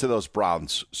 Let's get to those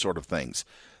Browns sort of things.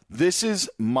 This is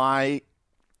my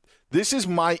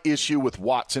issue with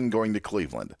Watson going to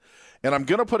Cleveland. And I'm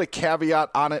going to put a caveat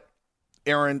on it,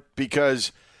 Aaron,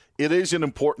 because it is an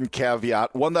important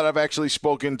caveat, one that I've actually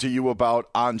spoken to you about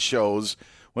on shows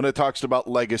when it talks about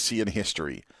legacy and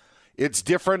history. It's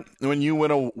different when you win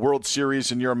a World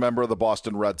Series and you're a member of the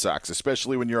Boston Red Sox,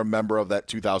 especially when you're a member of that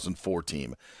 2004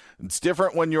 team. It's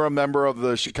different when you're a member of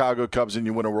the Chicago Cubs and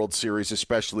you win a World Series,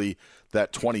 especially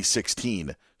that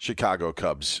 2016 Chicago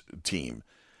Cubs team.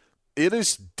 It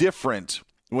is different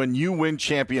when you win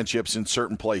championships in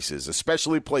certain places,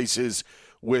 especially places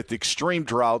with extreme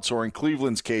droughts, or in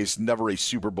Cleveland's case, never a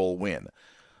Super Bowl win.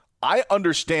 I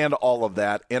understand all of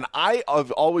that, and I have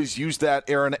always used that,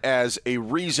 Aaron, as a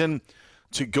reason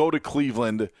to go to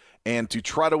Cleveland and to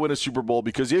try to win a Super Bowl,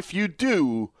 because if you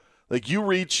do, like, you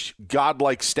reach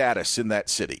godlike status in that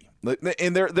city.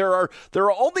 And there are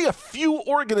only a few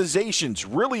organizations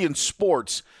really in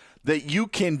sports that you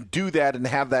can do that and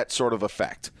have that sort of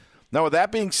effect. Now, with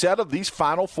that being said, of these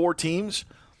final 4 teams,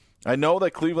 I know that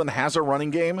Cleveland has a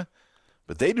running game,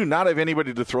 but they do not have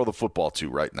anybody to throw the football to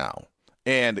right now.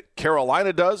 And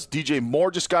Carolina does. DJ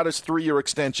Moore just got his 3-year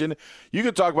extension. You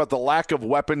can talk about the lack of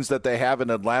weapons that they have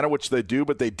in Atlanta, which they do,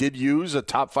 but they did use a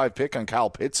top 5 pick on Kyle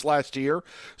Pitts last year,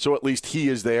 so at least he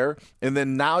is there. And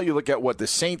then now you look at what the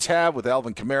Saints have with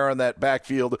Alvin Kamara in that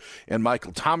backfield and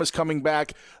Michael Thomas coming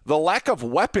back. The lack of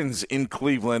weapons in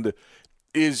Cleveland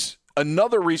is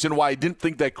another reason why I didn't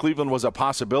think that Cleveland was a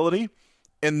possibility,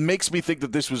 and makes me think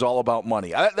that this was all about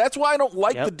money. That's why I don't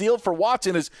like the deal for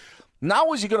Watson is,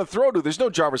 now is he going to throw to? There's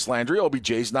no Jarvis Landry.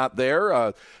 OBJ's not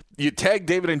there. You tag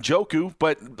David Njoku,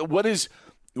 but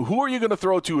who are you going to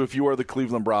throw to if you are the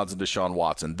Cleveland Browns and Deshaun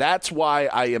Watson? That's why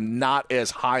I am not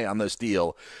as high on this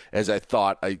deal as I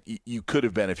thought you could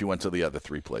have been if you went to the other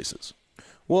 3 places.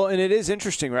 Well, and it is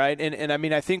interesting, right? And I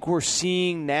mean, I think we're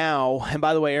seeing now, and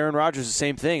by the way, Aaron Rodgers, the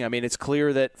same thing. I mean, it's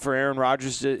clear that for Aaron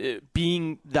Rodgers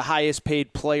being the highest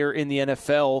paid player in the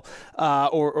NFL,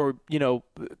 or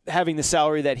having the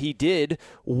salary that he did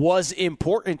was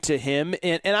important to him.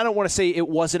 And I don't want to say it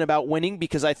wasn't about winning,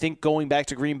 because I think going back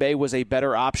to Green Bay was a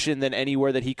better option than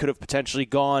anywhere that he could have potentially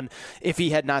gone if he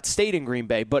had not stayed in Green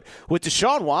Bay. But with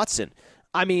Deshaun Watson,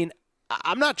 I mean,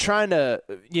 I'm not trying to,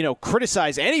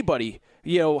 criticize anybody.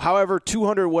 However,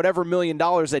 $200 whatever million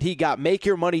that he got, make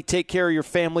your money, take care of your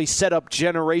family, set up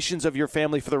generations of your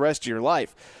family for the rest of your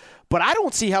life. But I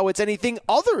don't see how it's anything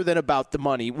other than about the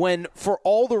money, when for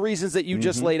all the reasons that you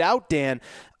just laid out, Dan,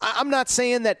 I'm not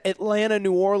saying that Atlanta,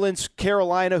 New Orleans,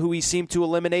 Carolina, who he seemed to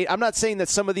eliminate, I'm not saying that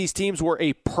some of these teams were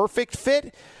a perfect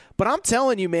fit. But I'm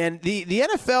telling you, man, the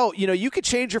NFL, you could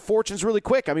change your fortunes really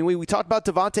quick. I mean, we talked about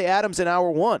Devontae Adams in hour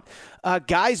 1.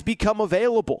 Guys become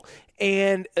available,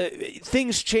 and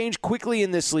things change quickly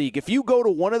in this league. If you go to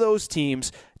one of those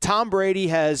teams, Tom Brady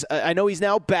has, I know he's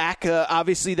now back.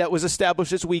 Obviously, that was established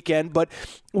this weekend. But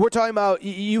we're talking about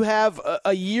you have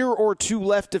a year or 2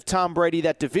 left of Tom Brady.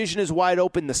 That division is wide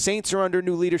open. The Saints are under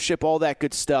new leadership, all that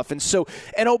good stuff. And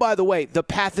oh, by the way, the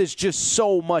path is just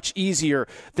so much easier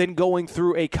than going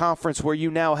through a conference where you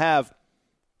now have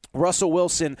Russell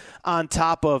Wilson on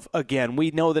top of, again, we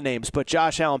know the names, but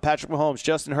Josh Allen, Patrick Mahomes,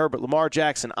 Justin Herbert, Lamar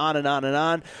Jackson, on and on and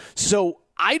on. So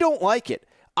I don't like it.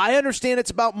 I understand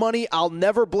it's about money. I'll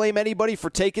never blame anybody for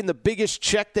taking the biggest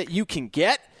check that you can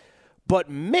get. But,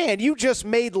 man, you just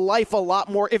made life a lot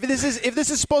more. If this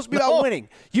is supposed to be about winning,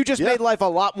 you just made life a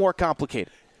lot more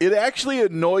complicated. It actually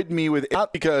annoyed me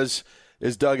not because,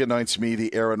 as Doug anoints me,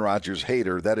 the Aaron Rodgers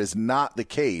hater. That is not the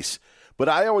case. But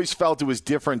I always felt it was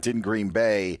different in Green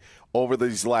Bay over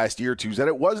these last year or two, that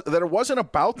it wasn't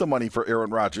about the money for Aaron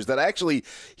Rodgers, that actually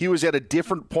he was at a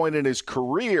different point in his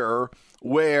career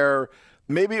where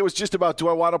maybe it was just about, do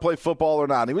I want to play football or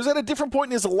not? He was at a different point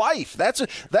in his life. That's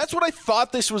what I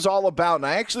thought this was all about. And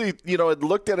I actually, had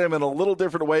looked at him in a little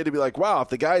different way to be like, wow, if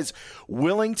the guy's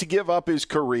willing to give up his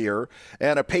career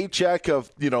and a paycheck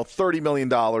of, $30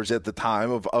 million at the time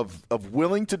of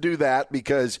willing to do that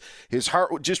because his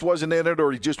heart just wasn't in it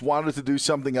or he just wanted to do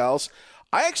something else,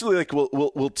 I actually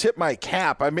will tip my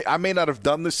cap. I may not have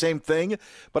done the same thing,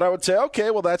 but I would say, okay,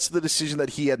 well, that's the decision that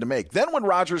he had to make. Then when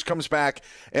Rodgers comes back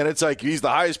and it's like he's the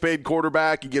highest paid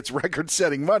quarterback, he gets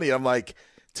record-setting money, I'm like,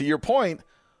 to your point,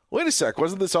 wait a sec,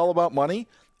 wasn't this all about money?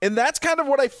 And that's kind of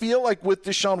what I feel like with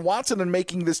Deshaun Watson and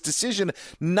making this decision,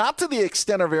 not to the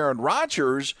extent of Aaron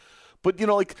Rodgers, but,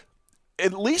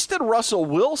 at least in Russell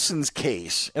Wilson's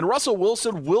case, and Russell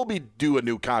Wilson will be due a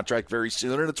new contract very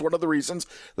soon, and it's one of the reasons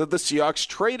that the Seahawks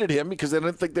traded him because they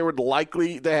didn't think they were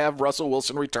likely to have Russell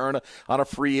Wilson return on a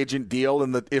free agent deal,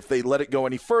 and that if they let it go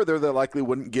any further, they likely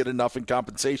wouldn't get enough in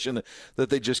compensation that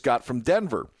they just got from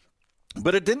Denver.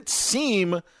 But it didn't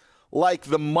seem like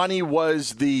the money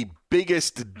was the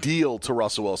biggest deal to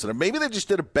Russell Wilson. And maybe they just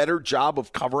did a better job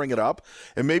of covering it up,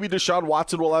 and maybe Deshaun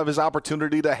Watson will have his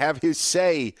opportunity to have his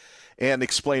say and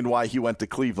explain why he went to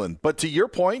Cleveland. But to your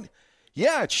point,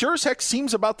 yeah, it sure as heck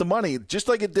seems about the money. Just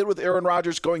like it did with Aaron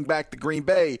Rodgers going back to Green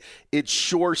Bay, it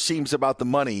sure seems about the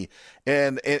money.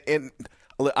 And I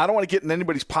don't want to get in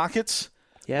anybody's pockets.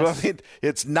 Yes. But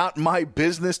it's not my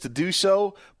business to do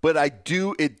so, but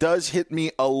it does hit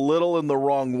me a little in the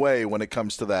wrong way when it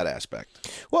comes to that aspect.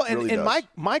 Well, and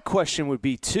my question would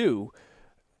be, too,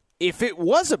 if it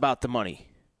was about the money,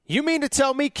 you mean to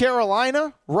tell me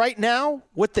Carolina right now,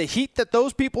 with the heat that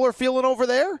those people are feeling over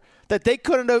there, that they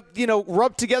couldn't have,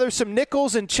 rubbed together some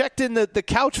nickels and checked in the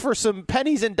couch for some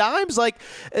pennies and dimes? Like,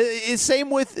 same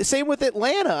with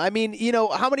Atlanta. I mean,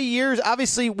 how many years?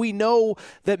 Obviously, we know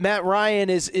that Matt Ryan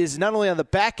is not only on the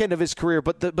back end of his career,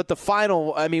 but the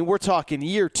final. I mean, we're talking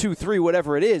year 2, 3,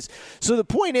 whatever it is. So the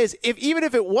point is, even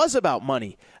if it was about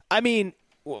money, I mean,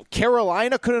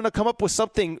 Carolina couldn't have come up with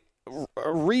something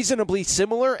reasonably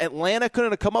similar. Atlanta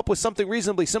couldn't have come up with something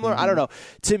reasonably similar. I don't know.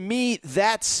 To me,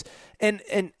 that's and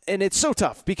it's so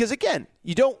tough because, again,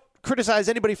 you don't criticize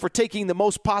anybody for taking the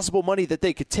most possible money that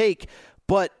they could take,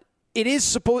 but it is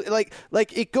supposed like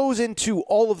it goes into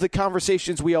all of the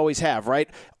conversations we always have, right?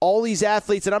 All these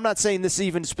athletes, and I'm not saying this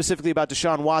even specifically about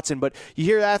Deshaun Watson, but you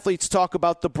hear athletes talk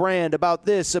about the brand, about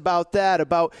this, about that,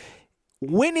 about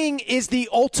winning is the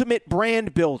ultimate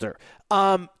brand builder.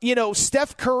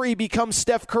 Steph Curry becomes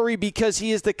Steph Curry because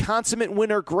he is the consummate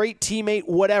winner, great teammate,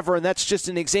 whatever, and that's just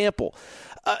an example.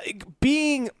 I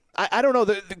don't know.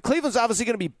 The Cleveland's obviously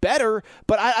going to be better,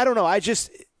 but I don't know. I don't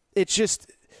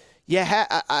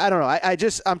know.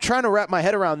 I'm trying to wrap my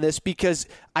head around this because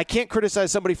I can't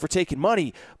criticize somebody for taking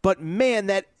money, but man,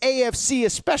 that AFC,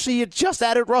 especially, you just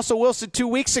added Russell Wilson 2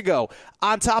 weeks ago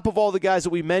on top of all the guys that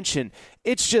we mentioned.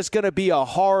 It's just going to be a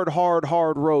hard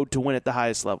road to win at the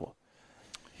highest level.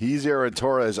 He's Aaron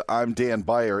Torres. I'm Dan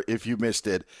Beyer. If you missed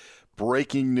it,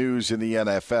 breaking news in the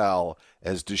NFL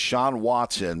as Deshaun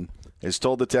Watson has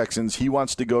told the Texans he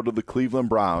wants to go to the Cleveland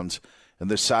Browns,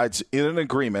 and the side's in an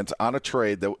agreement on a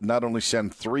trade that would not only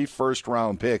send 3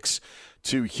 first-round picks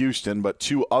to Houston, but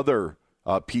 2 other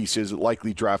pieces,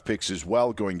 likely draft picks as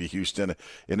well, going to Houston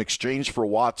in exchange for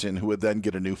Watson, who would then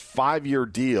get a new 5-year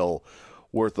deal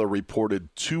worth a reported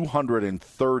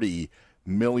 $230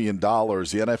 million. The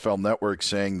NFL Network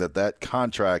saying that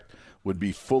contract would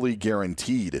be fully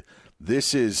guaranteed.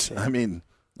 This is,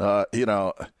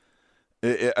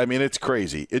 it's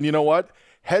crazy. And you know what?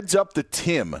 Heads up to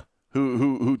Tim,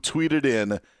 who tweeted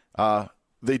in,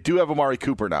 they do have Amari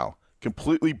Cooper now.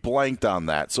 Completely blanked on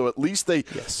that. So at least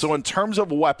so in terms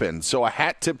of weapons, so a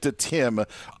hat tip to Tim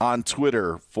on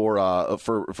Twitter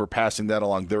for passing that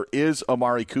along. There is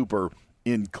Amari Cooper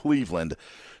in Cleveland.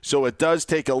 So it does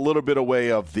take a little bit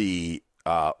away of the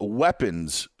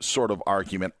weapons sort of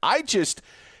argument.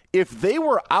 If they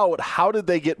were out, how did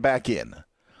they get back in?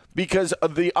 Because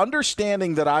of the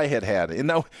understanding that I had, and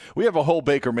now we have a whole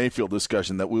Baker Mayfield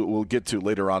discussion that we'll get to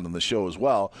later on in the show as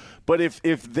well. But if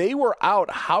they were out,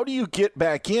 how do you get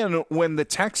back in when the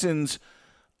Texans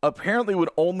apparently would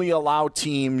only allow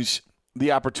teams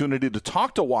the opportunity to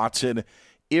talk to Watson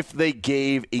if they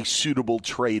gave a suitable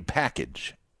trade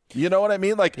package? You know what I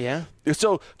mean?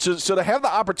 So to have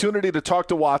the opportunity to talk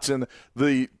to Watson,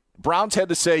 the Browns had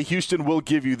to say, Houston will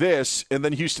give you this, and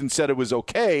then Houston said it was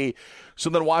okay. So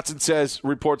then Watson says,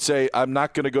 reports say, I'm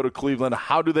not going to go to Cleveland.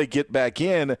 How do they get back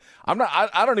in? I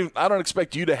don't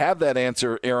expect you to have that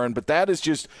answer, Aaron, but that is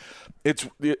just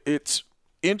it's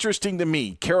interesting to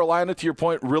me. Carolina, to your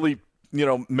point, really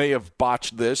may have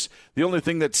botched this. The only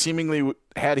thing that seemingly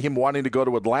had him wanting to go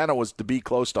to Atlanta was to be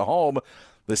close to home.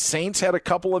 The Saints had a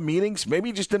couple of meetings. Maybe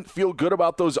he just didn't feel good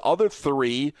about those other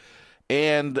three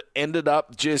and ended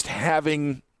up just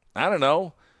having,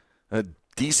 a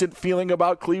decent feeling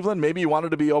about Cleveland. Maybe he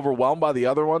wanted to be overwhelmed by the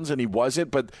other ones, and he wasn't.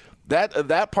 But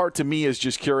that part to me is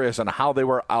just curious on how they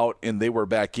were out and they were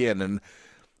back in. And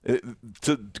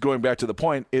going back to the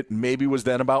point, it maybe was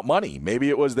then about money. Maybe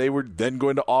it was they were then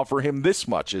going to offer him this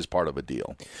much as part of a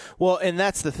deal. Well, and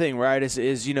that's the thing, right, is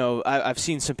I've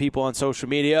seen some people on social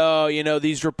media,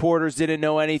 these reporters didn't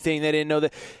know anything. They didn't know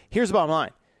that. Here's the bottom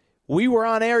line. We were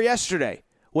on air yesterday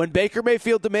when Baker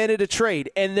Mayfield demanded a trade,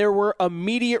 and there were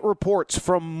immediate reports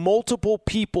from multiple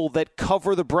people that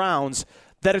cover the Browns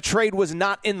that a trade was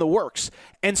not in the works.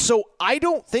 And so I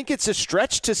don't think it's a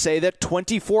stretch to say that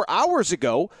 24 hours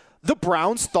ago, the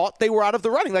Browns thought they were out of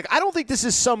the running. I don't think this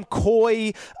is some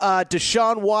coy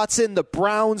Deshaun Watson. The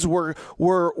Browns were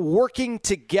working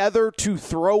together to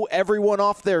throw everyone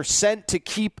off their scent to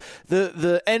keep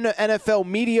the NFL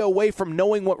media away from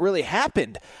knowing what really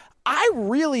happened. I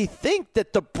really think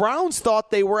that the Browns thought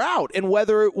they were out, and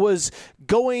whether it was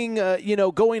going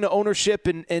to ownership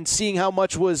and seeing how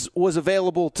much was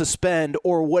available to spend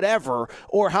or whatever,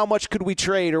 or how much could we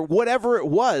trade or whatever it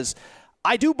was,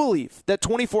 I do believe that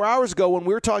 24 hours ago when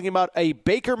we were talking about a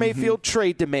Baker Mayfield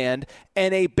trade demand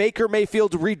and a Baker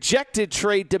Mayfield rejected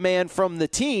trade demand from the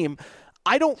team,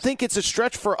 I don't think it's a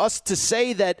stretch for us to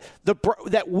say that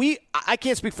I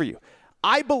can't speak for you.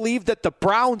 I believe that the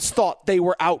Browns thought they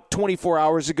were out 24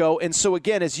 hours ago. And so,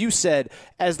 again, as you said,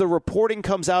 as the reporting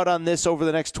comes out on this over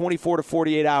the next 24 to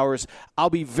 48 hours,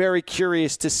 I'll be very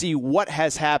curious to see what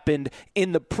has happened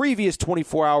in the previous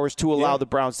 24 hours to allow the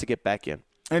Browns to get back in.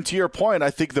 And to your point, I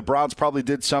think the Browns probably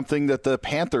did something that the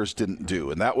Panthers didn't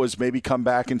do, and that was maybe come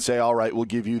back and say, all right, we'll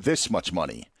give you this much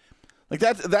money.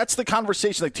 That's the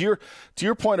conversation. To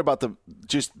your point about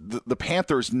the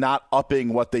Panthers not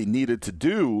upping what they needed to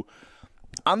do,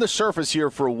 on the surface here,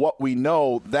 for what we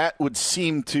know, that would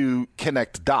seem to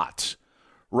connect dots,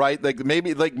 right?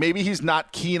 Maybe he's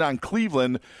not keen on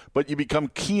Cleveland, but you become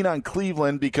keen on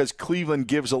Cleveland because Cleveland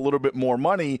gives a little bit more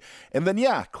money. And then,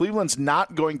 Cleveland's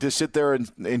not going to sit there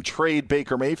and trade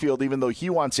Baker Mayfield, even though he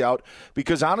wants out,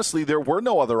 because honestly, there were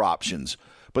no other options.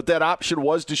 But that option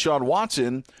was Deshaun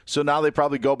Watson, so now they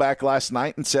probably go back last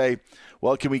night and say,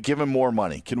 well, can we give him more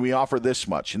money? Can we offer this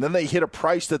much? And then they hit a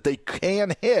price that they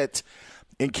can hit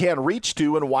and can reach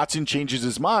to, and Watson changes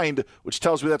his mind, which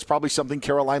tells me that's probably something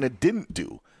Carolina didn't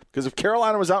do. Because if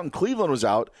Carolina was out and Cleveland was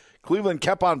out, Cleveland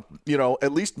kept on,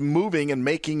 at least moving and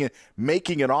making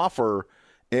an offer,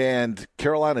 and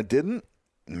Carolina didn't.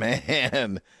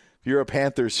 Man, if you're a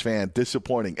Panthers fan,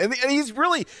 disappointing. And he's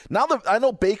really, now that I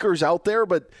know Baker's out there,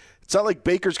 but it's not like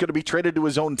Baker's going to be traded to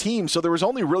his own team. So there was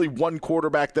only really one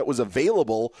quarterback that was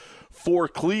available for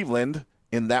Cleveland,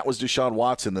 and that was Deshaun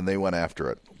Watson, and they went after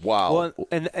it. Wow. Well,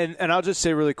 and I'll just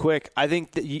say really quick, I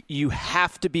think that you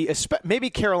have to be, maybe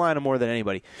Carolina more than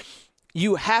anybody,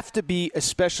 you have to be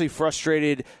especially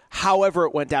frustrated however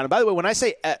it went down. And by the way, when I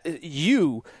say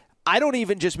I don't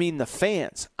even just mean the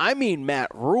fans. I mean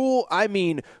Matt Rule. I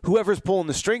mean whoever's pulling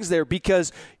the strings there,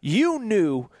 because you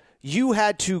knew you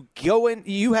had to go in,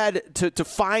 you had to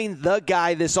find the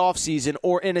guy this offseason,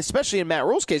 and especially in Matt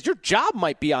Rule's case, your job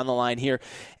might be on the line here.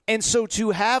 And so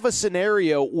to have a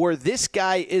scenario where this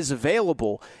guy is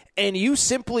available and you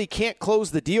simply can't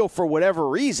close the deal for whatever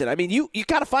reason, I mean, you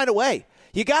got to find a way.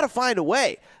 You got to find a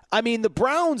way. I mean, the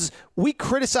Browns, we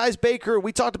criticized Baker.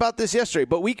 We talked about this yesterday.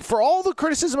 But for all the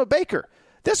criticism of Baker,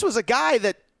 this was a guy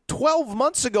that 12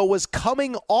 months ago was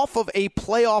coming off of a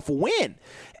playoff win.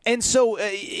 And so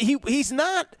he's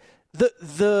not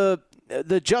the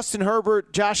Justin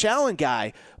Herbert, Josh Allen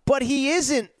guy, but he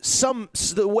isn't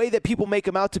the way that people make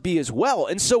him out to be as well.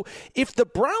 And so if the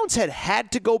Browns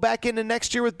had to go back into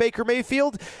next year with Baker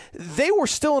Mayfield, they were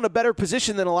still in a better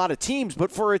position than a lot of teams.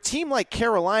 But for a team like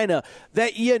Carolina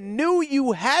that you knew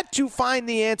you had to find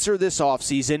the answer this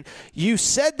offseason, you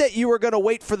said that you were going to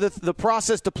wait for the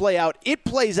process to play out. It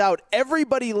plays out.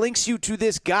 Everybody links you to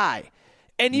this guy.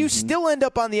 And you still end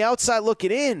up on the outside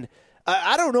looking in.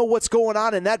 I don't know what's going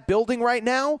on in that building right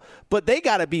now, but they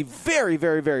got to be very,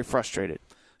 very, very frustrated.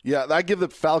 Yeah, I give the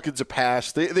Falcons a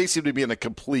pass. They seem to be in a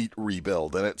complete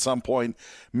rebuild, and at some point,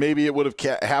 maybe it would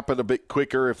have happened a bit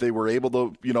quicker if they were able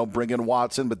to, bring in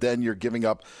Watson. But then you're giving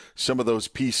up some of those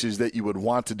pieces that you would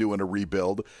want to do in a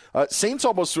rebuild. Saints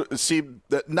almost seem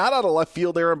that not out of left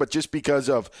field, Aaron, but just because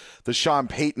of the Sean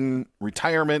Payton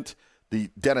retirement, the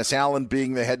Dennis Allen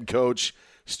being the head coach,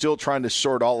 still trying to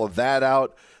sort all of that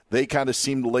out. They kind of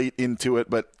seemed late into it,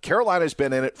 but Carolina's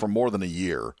been in it for more than a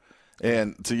year.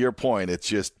 And to your point, it's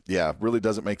just, really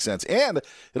doesn't make sense. And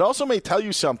it also may tell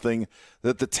you something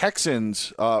that the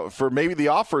Texans, for maybe the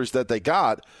offers that they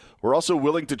got, were also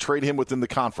willing to trade him within the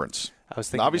conference. I was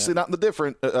thinking obviously not in the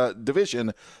different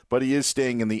division, but he is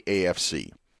staying in the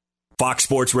AFC. Fox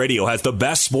Sports Radio has the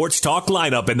best sports talk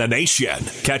lineup in the nation.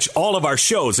 Catch all of our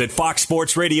shows at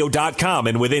foxsportsradio.com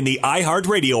and within the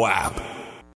iHeartRadio app.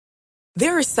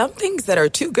 There are some things that are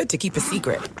too good to keep a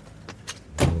secret.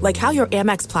 Like how your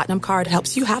Amex Platinum card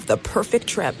helps you have the perfect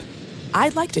trip.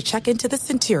 I'd like to check into the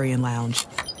Centurion Lounge.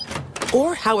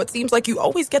 Or how it seems like you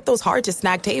always get those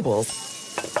hard-to-snag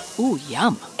tables. Ooh,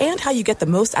 yum. And how you get the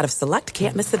most out of select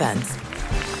can't-miss events.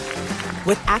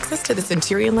 With access to the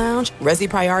Centurion Lounge, Resi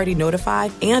Priority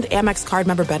Notified, and Amex card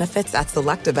member benefits at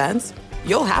select events,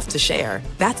 you'll have to share.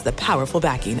 That's the powerful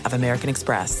backing of American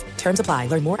Express. Terms apply.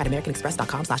 Learn more at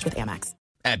americanexpress.com/withAmex.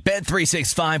 At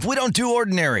Bet365, we don't do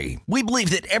ordinary. We believe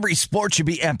that every sport should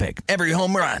be epic. Every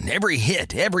home run, every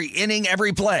hit, every inning,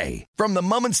 every play. From the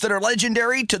moments that are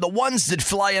legendary to the ones that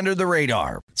fly under the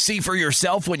radar. See for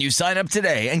yourself when you sign up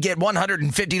today and get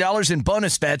 $150 in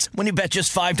bonus bets when you bet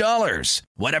just $5.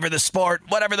 Whatever the sport,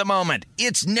 whatever the moment,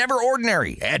 it's never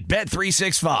ordinary at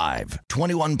Bet365.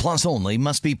 21 plus only.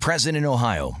 Must be present in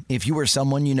Ohio. If you or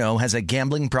someone you know has a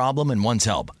gambling problem and wants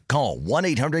help, call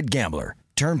 1-800-GAMBLER.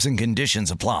 Terms and conditions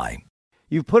apply.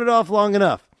 You've put it off long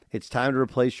enough. It's time to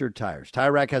replace your tires.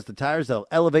 Tire Rack has the tires that'll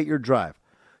elevate your drive.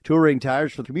 Touring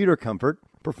tires for commuter comfort,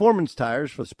 performance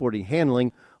tires for sporty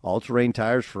handling, all-terrain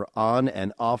tires for on-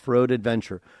 and off-road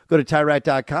adventure. Go to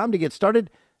TireRack.com to get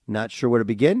started. Not sure where to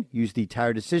begin? Use the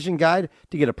Tire Decision Guide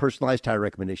to get a personalized tire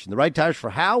recommendation. The right tires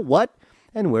for how, what,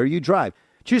 and where you drive.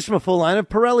 Choose from a full line of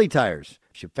Pirelli tires.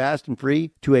 Ship fast and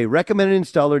free to a recommended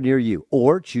installer near you,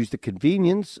 or choose the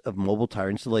convenience of mobile tire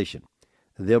installation.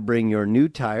 They'll bring your new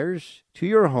tires to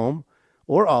your home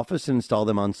or office and install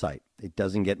them on site. It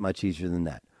doesn't get much easier than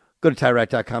that. Go to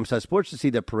TireRack.com/sports to see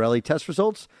the Pirelli test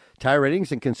results, tire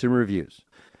ratings, and consumer reviews.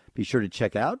 Be sure to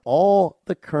check out all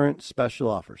the current special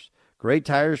offers. Great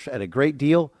tires at a great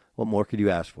deal. What more could you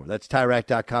ask for? That's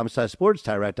TireRack.com/sports,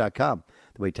 TireRack.com,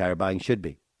 the way tire buying should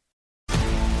be.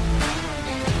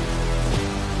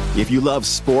 If you love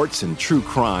sports and true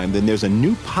crime, then there's a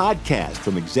new podcast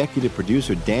from executive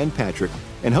producer Dan Patrick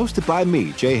and hosted by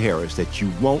me, Jay Harris, that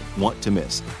you won't want to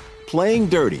miss. Playing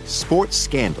Dirty: Sports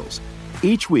Scandals.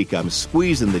 Each week, I'm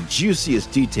squeezing the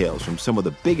juiciest details from some of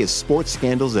the biggest sports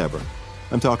scandals ever.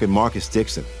 I'm talking Marcus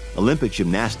Dixon, Olympic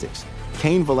gymnastics,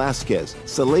 Cain Velasquez,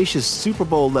 salacious Super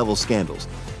Bowl-level scandals.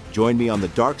 Join me on the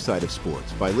dark side of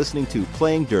sports by listening to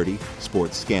Playing Dirty: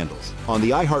 Sports Scandals on the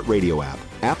iHeartRadio app,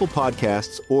 Apple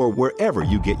Podcasts, or wherever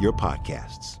you get your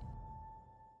podcasts.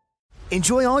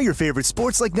 Enjoy all your favorite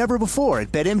sports like never before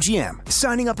at BetMGM.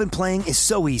 Signing up and playing is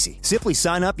so easy. Simply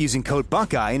sign up using code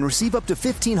Buckeye and receive up to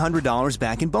 $1,500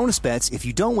 back in bonus bets if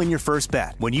you don't win your first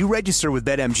bet. When you register with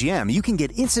BetMGM, you can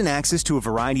get instant access to a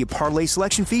variety of parlay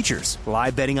selection features,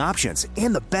 live betting options,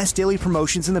 and the best daily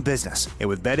promotions in the business. And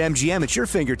with BetMGM at your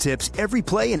fingertips, every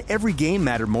play and every game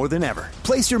matter more than ever.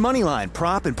 Place your moneyline,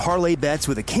 prop, and parlay bets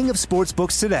with the king of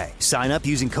sportsbooks today. Sign up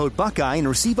using code Buckeye and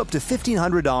receive up to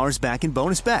 $1,500 back in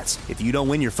bonus bets if you don't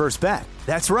win your first bet.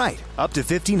 That's right, up to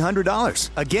 $1,500.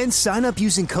 Again, sign up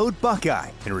using code Buckeye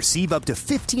and receive up to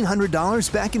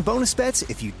 $1,500 back in bonus bets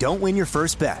if you don't win your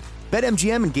first bet.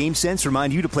 BetMGM and GameSense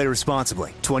remind you to play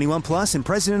responsibly. 21 plus and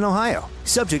present in Ohio.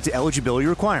 Subject to eligibility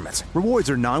requirements.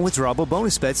 Rewards are non-withdrawable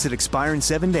bonus bets that expire in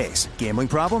 7 days. Gambling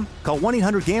problem? Call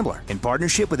 1-800-GAMBLER in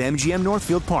partnership with MGM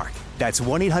Northfield Park. That's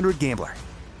 1-800-GAMBLER.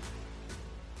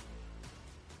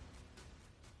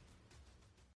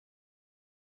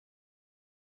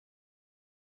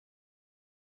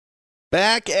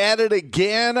 Back at it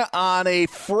again on a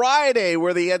Friday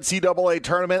where the NCAA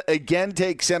tournament again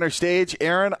takes center stage.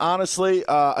 Aaron, honestly,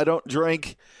 I don't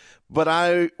drink, but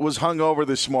I was hungover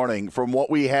this morning from what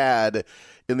we had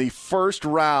in the first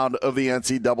round of the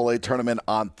NCAA tournament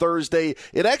on Thursday.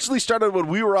 It actually started when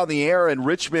we were on the air and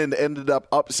Richmond ended up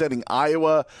upsetting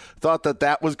Iowa. Thought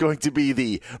that was going to be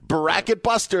the bracket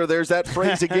buster. There's that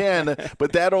phrase again.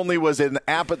 But that only was an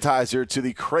appetizer to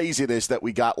the craziness that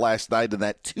we got last night in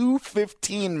that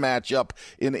 2:15 matchup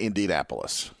in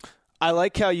Indianapolis. I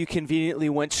like how you conveniently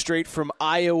went straight from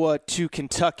Iowa to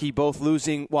Kentucky, both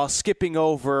losing while skipping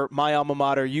over my alma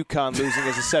mater, UConn, losing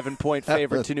as a 7-point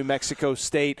favorite to New Mexico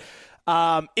State.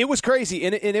 It was crazy,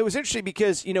 and it was interesting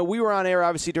because, we were on air,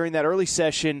 obviously, during that early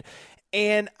session,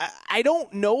 and I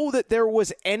don't know that there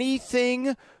was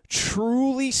anything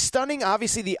truly stunning.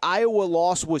 Obviously, the Iowa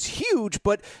loss was huge,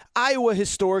 but Iowa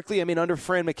historically, under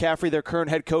Fran McCaffrey, their current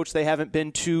head coach, they haven't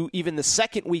been to even the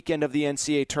second weekend of the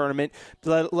NCAA tournament,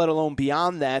 let alone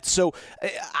beyond that. So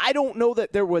I don't know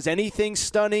that there was anything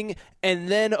stunning. And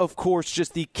then, of course,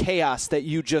 just the chaos that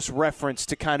you just referenced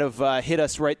to kind of hit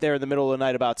us right there in the middle of the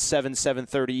night about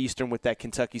 7:30 Eastern with that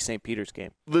Kentucky-St. Peter's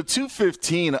game. The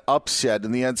 215 upset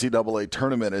in the NCAA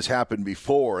tournament has happened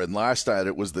before, and last night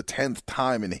it was the 10th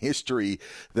time in history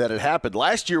that it happened.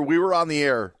 Last year we were on the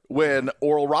air when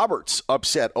Oral Roberts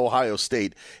upset Ohio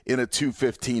State in a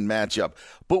 215 matchup.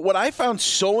 But what I found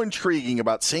so intriguing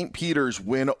about St. Peter's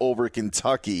win over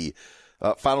Kentucky,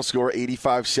 final score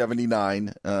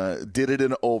 85-79, did it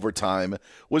in overtime,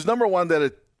 was number one that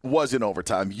it was in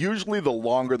overtime. Usually the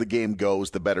longer the game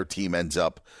goes, the better team ends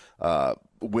up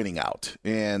winning out.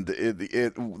 And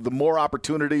the more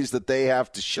opportunities that they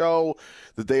have to show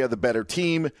that they are the better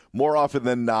team, more often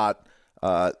than not,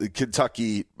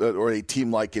 Kentucky, or a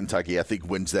team like Kentucky, I think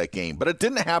wins that game. But it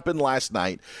didn't happen last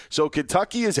night. So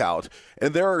Kentucky is out.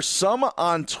 And there are some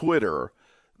on Twitter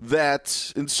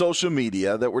that in social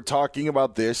media that were talking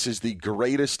about this is the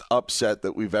greatest upset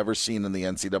that we've ever seen in the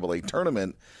NCAA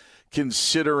tournament,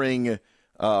 considering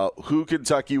who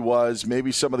Kentucky was,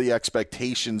 maybe some of the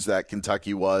expectations that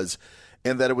Kentucky was,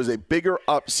 and that it was a bigger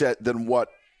upset than what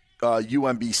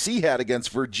UMBC had against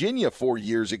Virginia 4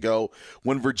 years ago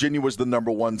when Virginia was the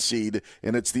number one seed,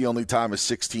 and it's the only time a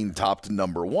 16 topped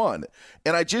number one.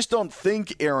 And I just don't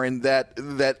think, Aaron,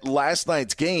 that last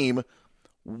night's game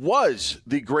was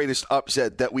the greatest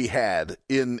upset that we had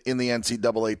in the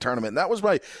NCAA tournament. And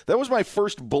that was my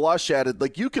first blush at it.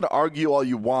 Like, you can argue all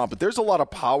you want, but there's a lot of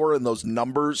power in those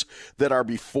numbers that are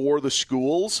before the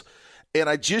schools. And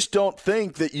I just don't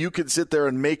think that you can sit there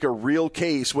and make a real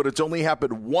case when it's only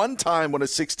happened one time when a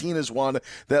 16 is won,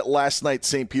 that last night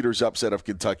St. Peter's upset of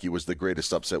Kentucky was the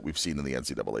greatest upset we've seen in the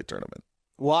NCAA tournament.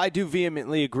 Well, I do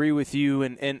vehemently agree with you,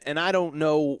 and I don't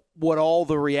know what all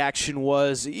the reaction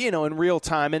was, in real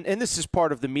time. And this is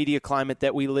part of the media climate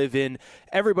that we live in.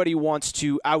 Everybody wants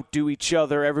to outdo each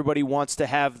other. Everybody wants to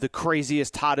have the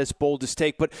craziest, hottest, boldest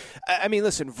take. But,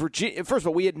 listen, Virginia, first of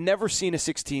all, we had never seen a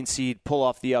 16 seed pull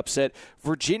off the upset.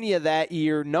 Virginia that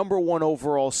year, number one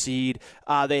overall seed.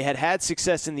 They had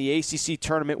success in the ACC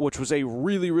tournament, which was a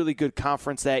really, really good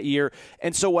conference that year.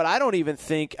 And so what I don't even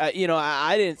think, I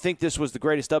didn't think this was the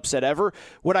greatest upset ever.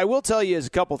 What I will tell you is a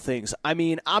couple things.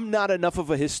 I'm not enough of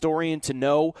a historian to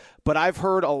know, but I've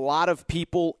heard a lot of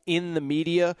people in the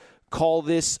media call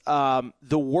this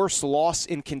the worst loss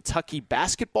in Kentucky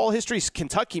basketball history. It's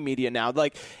Kentucky media now.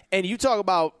 And you talk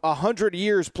about 100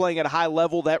 years playing at a high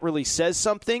level, that really says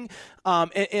something.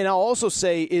 And I'll also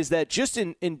say is that just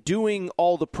in doing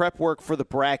all the prep work for the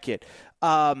bracket,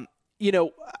 I'm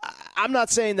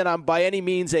not saying that I'm by any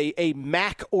means a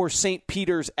MAC or St.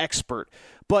 Peter's expert,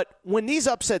 but when these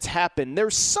upsets happen,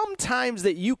 there's sometimes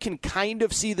that you can kind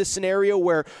of see the scenario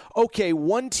where, okay,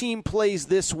 one team plays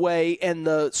this way and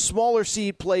the smaller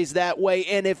seed plays that way,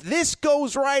 and if this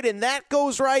goes right and that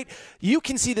goes right, you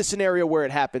can see the scenario where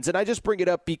it happens. And I just bring it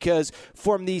up because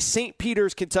from the St.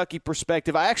 Peter's, Kentucky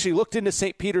perspective, I actually looked into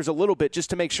St. Peter's a little bit just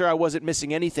to make sure I wasn't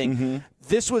missing anything. Mm-hmm.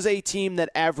 This was a team that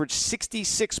averaged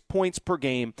 66 points per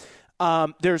game.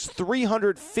 There's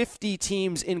 350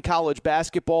 teams in college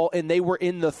basketball, and they were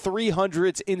in the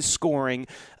 300s in scoring.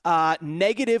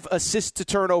 Negative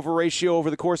assist-to-turnover ratio over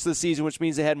the course of the season, which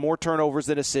means they had more turnovers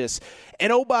than assists.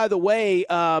 And, oh, by the way,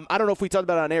 I don't know if we talked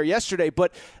about it on air yesterday,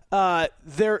 but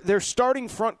their starting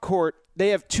front court, they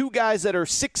have two guys that are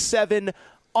 6'7",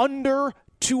 under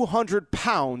 200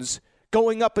 pounds,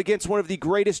 going up against one of the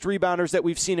greatest rebounders that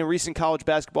we've seen in recent college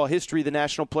basketball history, the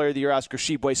National Player of the Year, Oscar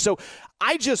Tshiebwe. So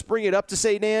I just bring it up to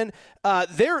say, Dan,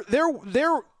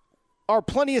 there are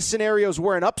plenty of scenarios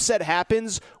where an upset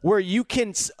happens where you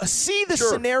can see the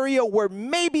scenario where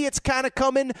maybe it's kind of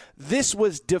coming. This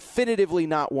was definitively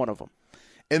not one of them.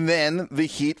 And then the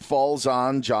heat falls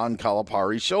on John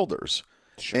Calipari's shoulders.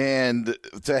 Sure. And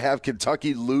to have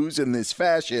Kentucky lose in this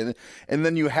fashion, and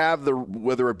then you have the,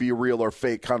 whether it be real or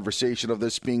fake, conversation of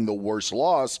this being the worst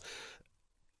loss,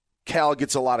 Cal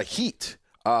gets a lot of heat,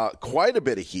 quite a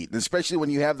bit of heat, and especially when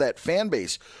you have that fan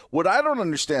base. What I don't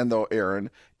understand, though,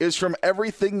 Aaron, is from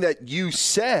everything that you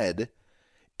said,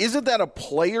 isn't that a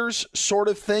players sort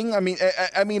of thing? I mean,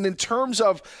 in terms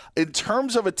of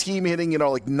a team hitting,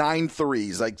 like 9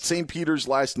 threes, like St. Peter's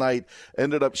last night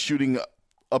ended up shooting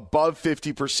above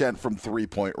 50% from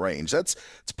 3-point range. It's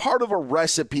part of a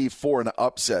recipe for an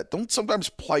upset. Don't sometimes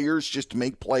players just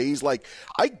make plays? Like,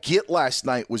 I get last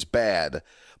night was bad,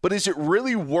 but is it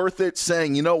really worth it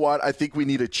saying, you know what, I think we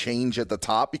need a change at the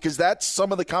top? Because that's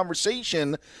some of the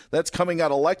conversation that's coming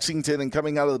out of Lexington and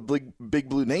coming out of the Big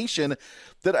Blue Nation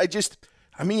that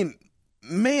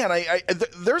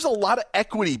there's a lot of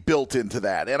equity built into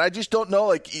that. And I just don't know,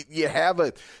 like, you have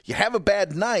a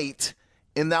bad night,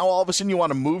 and now all of a sudden you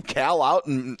want to move Cal out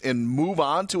and move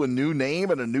on to a new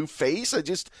name and a new face. I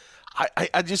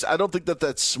don't think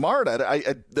that's smart. I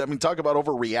mean, talk about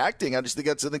overreacting. I just think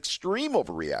that's an extreme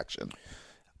overreaction.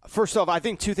 First off, I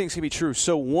think two things can be true.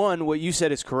 So, one, what you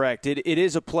said is correct. It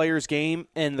is a player's game,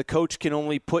 and the coach can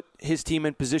only put his team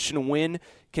in position to win.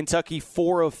 Kentucky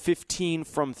 4 of 15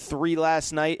 from 3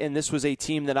 last night, and this was a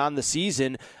team that on the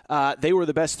season, they were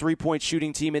the best three-point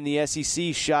shooting team in the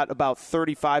SEC, shot about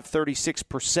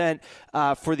 36%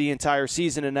 for the entire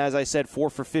season. And as I said, 4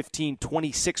 for 15,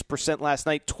 26% last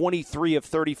night, 23 of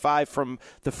 35 from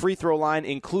the free throw line,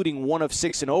 including 1 of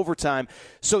 6 in overtime.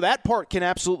 So that part can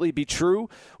absolutely be true.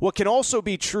 What can also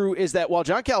be true is that while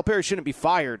John Calipari shouldn't be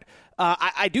fired,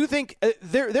 I do think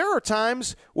there are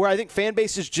times where I think fan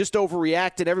bases just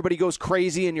overreact and everybody goes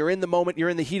crazy and you're in the moment, you're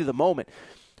in the heat of the moment.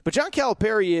 But John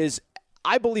Calipari is,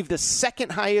 I believe, the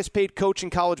second highest paid coach in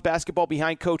college basketball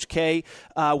behind Coach K.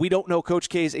 We don't know Coach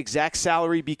K's exact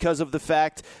salary because of the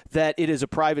fact that it is a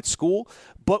private school.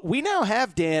 But we now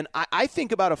have, Dan, I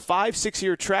think about a 5-6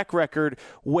 year track record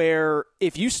where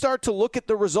if you start to look at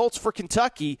the results for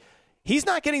Kentucky, he's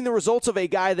not getting the results of a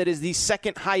guy that is the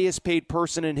second highest paid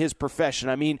person in his profession.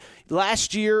 I mean,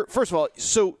 last year, first of all,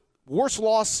 so worst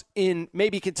loss in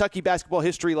maybe Kentucky basketball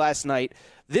history last night.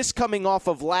 This coming off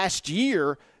of last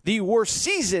year, the worst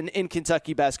season in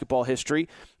Kentucky basketball history.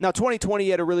 Now, 2020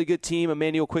 had a really good team,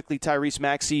 Emmanuel Quickley, Tyrese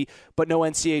Maxey, but no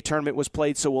NCAA tournament was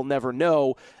played, so we'll never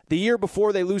know. The year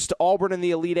before, they lose to Auburn in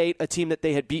the Elite Eight, a team that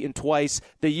they had beaten twice.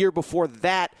 The year before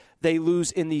that, they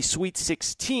lose in the Sweet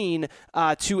 16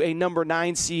 to a number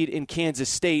 9 seed in Kansas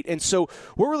State. And so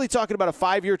we're really talking about a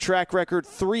 5-year track record,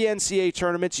 3 NCAA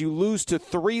tournaments. You lose to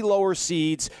 3 lower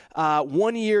seeds.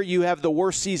 1 year you have the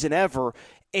worst season ever.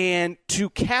 And to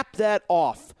cap that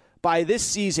off, by this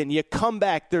season, you come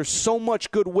back, there's so much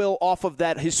goodwill off of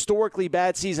that historically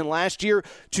bad season last year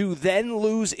to then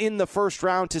lose in the first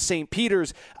round to St.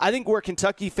 Peter's. I think where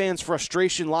Kentucky fans'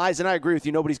 frustration lies, and I agree with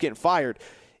you, nobody's getting fired,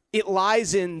 it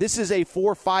lies in this is a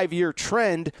 4 or 5 year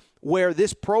trend where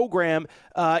this program,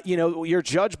 you're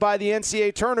judged by the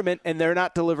NCAA tournament and they're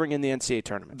not delivering in the NCAA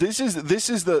tournament. This is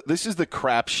the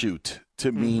crapshoot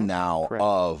to me now Correct.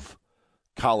 Of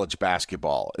college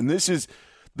basketball, and this is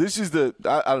the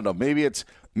I don't know, maybe it's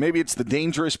the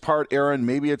dangerous part, Aaron.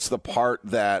 Maybe it's the part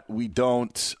that we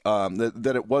don't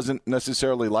that it wasn't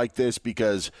necessarily like this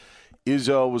because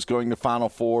Izzo was going to Final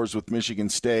Fours with Michigan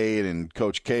State, and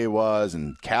Coach K was,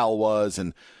 and Cal was,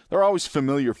 and there are always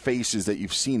familiar faces that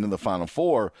you've seen in the Final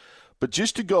Four. But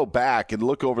just to go back and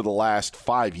look over the last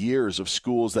 5 years of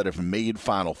schools that have made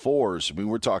Final Fours, I mean,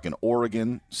 we're talking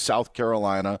Oregon, South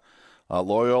Carolina,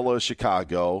 Loyola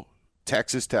Chicago,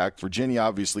 Texas Tech, Virginia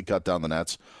obviously cut down the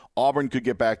nets. Auburn could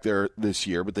get back there this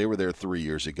year, but they were there 3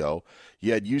 years ago.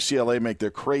 You had UCLA make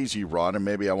their crazy run, and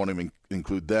maybe I won't even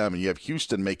include them. And you have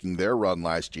Houston making their run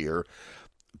last year.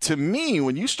 To me,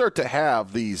 when you start to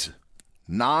have these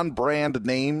non-brand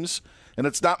names, and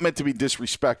it's not meant to be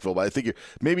disrespectful, but I think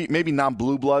maybe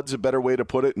non-blue blood's a better way to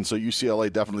put it, and so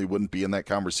UCLA definitely wouldn't be in that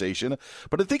conversation.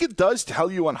 But I think it does tell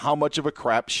you on how much of a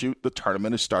crapshoot the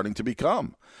tournament is starting to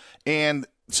become. And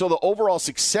so the overall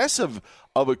success of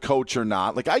a coach or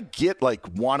not, like I get like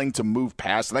wanting to move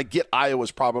past, and I get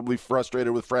Iowa's probably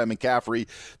frustrated with Fran McCaffrey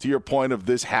to your point of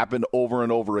this happened over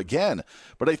and over again.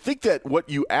 But I think that what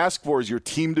you ask for is your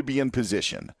team to be in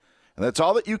position. And that's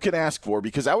all that you can ask for,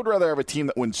 because I would rather have a team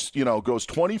that goes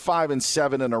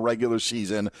 25-7 in a regular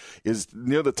season, is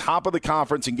near the top of the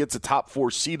conference and gets a top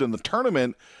 4 seed in the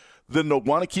tournament than to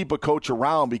want to keep a coach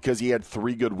around because he had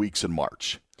 3 good weeks in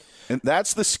March. And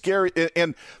that's the scary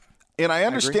and I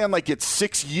understand like it's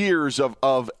 6 years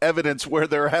of evidence where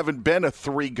there haven't been a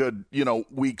 3 good,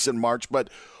 weeks in March, but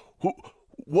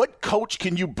what coach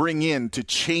can you bring in to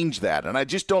change that? And I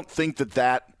just don't think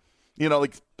that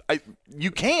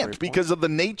you can't because of the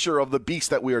nature of the beast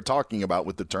that we are talking about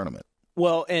with the tournament.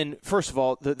 Well, and first of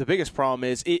all, the biggest problem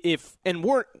is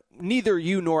neither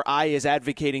you nor I is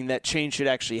advocating that change should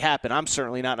actually happen. I'm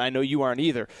certainly not, and I know you aren't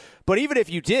either. But even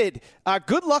if you did,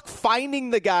 good luck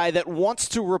finding the guy that wants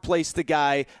to replace the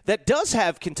guy that does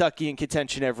have Kentucky in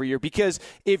contention every year. Because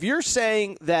if you're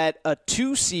saying that a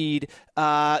 2 seed,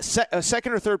 a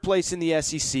second or third place in the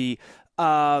SEC,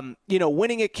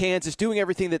 winning at Kansas, doing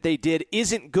everything that they did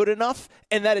isn't good enough,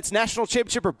 and that it's national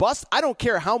championship or bust, I don't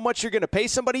care how much you're going to pay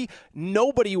somebody.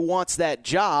 Nobody wants that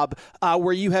job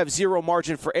where you have zero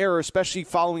margin for error, especially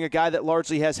following a guy that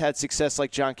largely has had success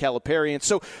like John Calipari. And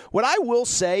so what I will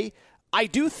say, I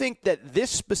do think that this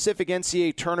specific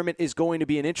NCAA tournament is going to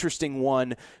be an interesting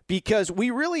one because we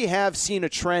really have seen a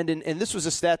trend, and this was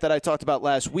a stat that I talked about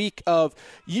last week, of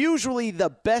usually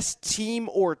the best team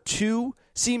or two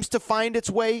seems to find its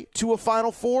way to a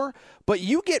Final Four, but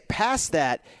you get past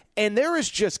that, and there is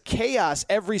just chaos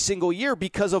every single year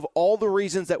because of all the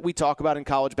reasons that we talk about in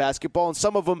college basketball, and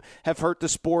some of them have hurt the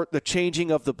sport, the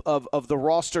changing of the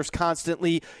rosters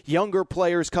constantly, younger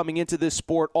players coming into this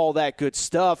sport, all that good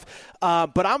stuff.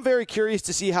 But I'm very curious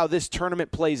to see how this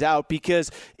tournament plays out because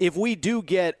if we do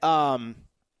get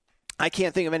I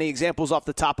can't think of any examples off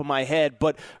the top of my head,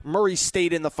 but Murray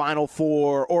State in the Final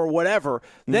Four or whatever,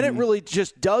 then it really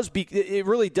just does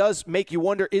make you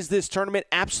wonder, is this tournament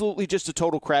absolutely just a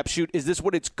total crapshoot? Is this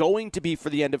what it's going to be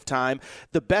for the end of time?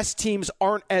 The best teams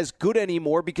aren't as good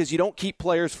anymore because you don't keep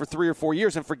players for 3 or 4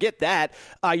 years, and forget that.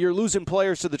 You're losing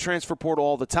players to the transfer portal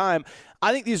all the time.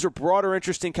 I think these are broader,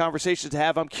 interesting conversations to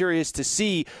have. I'm curious to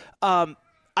see.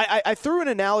 I threw an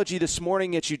analogy this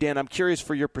morning at you, Dan. I'm curious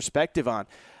for your perspective on.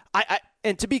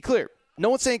 And to be clear, no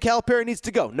one's saying Calipari needs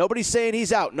to go. Nobody's saying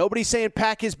he's out. Nobody's saying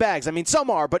pack his bags. I mean, some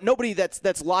are, but nobody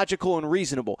that's logical and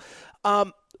reasonable.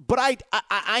 But I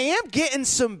am getting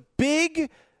some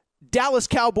big Dallas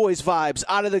Cowboys vibes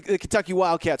out of the Kentucky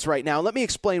Wildcats right now. Let me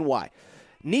explain why.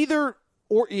 Neither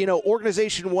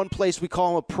organization, one place, we call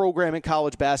them a program in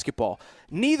college basketball.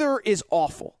 Neither is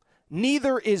awful.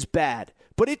 Neither is bad.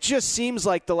 But it just seems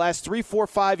like the last 3, 4,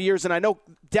 5 years, and I know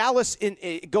Dallas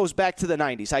it goes back to the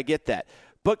 90s. I get that.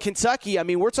 But Kentucky, I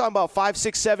mean, we're talking about 5,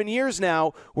 6, 7 years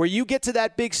now where you get to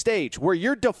that big stage, where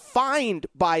you're defined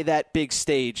by that big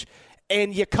stage,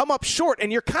 and you come up short,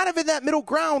 and you're kind of in that middle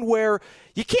ground where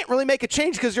you can't really make a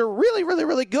change because you're really, really,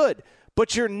 really good.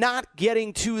 But you're not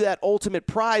getting to that ultimate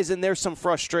prize, and there's some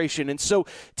frustration. And so,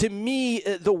 to me,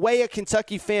 the way a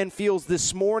Kentucky fan feels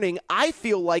this morning, I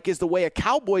feel like is the way a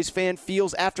Cowboys fan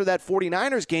feels after that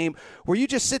 49ers game, where you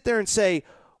just sit there and say,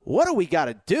 what do we got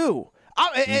to do?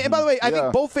 And by the way, I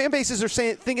think both fan bases are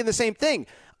thinking the same thing.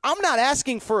 I'm not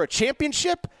asking for a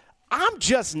championship. I'm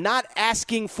just not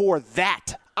asking for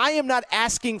that. I am not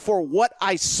asking for what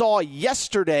I saw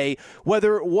yesterday,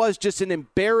 whether it was just an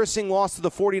embarrassing loss to the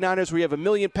 49ers where you have 1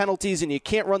 million penalties and you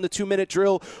can't run the 2-minute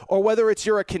drill, or whether it's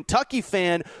you're a Kentucky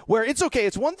fan where it's okay.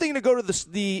 It's one thing to go to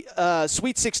the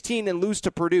Sweet 16 and lose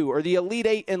to Purdue, or the Elite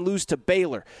 8 and lose to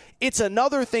Baylor. It's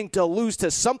another thing to lose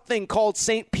to something called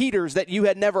St. Peter's that you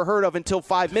had never heard of until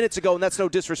 5 minutes ago, and that's no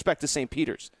disrespect to St.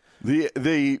 Peter's.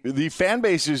 The fan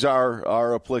bases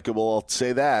are applicable. I'll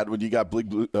say that when you got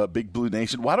Big Blue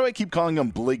Nation. Why do I keep calling them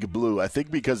Blig Blue? I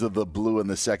think because of the blue in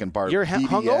the second part. You're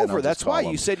hungover. That's why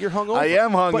you said you're hungover. I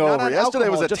am hungover. Yesterday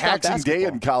was a taxing day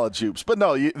in college hoops. But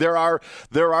no, there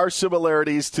are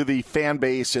similarities to the fan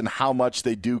base and how much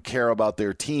they do care about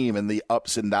their team and the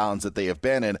ups and downs that they have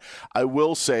been in. I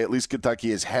will say at least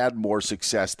Kentucky has had more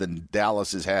success than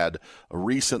Dallas has had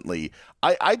recently.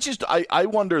 I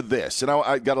wonder this, and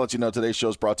I got to let you know today's show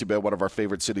is brought to you by one of our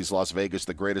favorite cities, Las Vegas,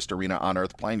 the greatest arena on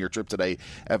earth. Plan your trip today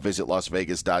at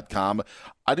visitlasvegas.com.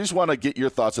 I just want to get your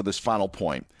thoughts on this final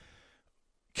point.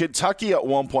 Kentucky at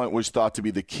one point was thought to be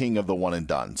the king of the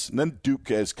one-and-dones, and then Duke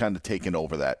has kind of taken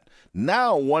over that.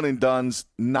 Now one-and-dones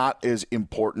not as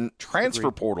important.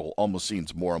 Transfer portal almost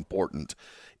seems more important.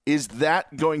 Is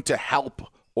that going to help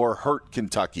or hurt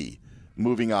Kentucky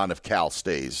moving on if Cal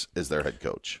stays as their head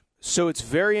coach? So it's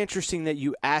very interesting that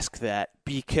you ask that,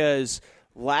 because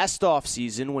last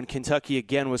offseason, when Kentucky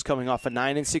again was coming off a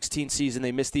 9-16 season,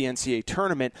 they missed the NCAA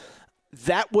tournament.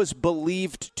 That was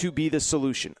believed to be the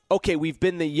solution. Okay, we've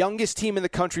been the youngest team in the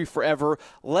country forever.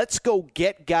 Let's go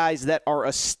get guys that are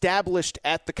established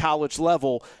at the college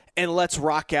level, and let's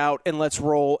rock out and let's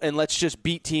roll and let's just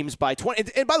beat teams by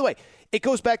 20. And by the way, it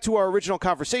goes back to our original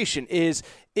conversation,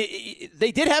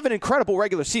 they did have an incredible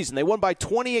regular season. They won by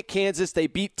 20 at Kansas. They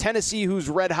beat Tennessee, who's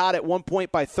red hot at one point,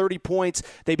 by 30 points.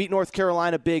 They beat North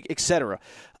Carolina big, etc.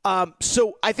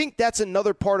 So I think that's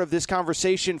another part of this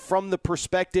conversation from the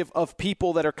perspective of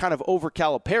people that are kind of over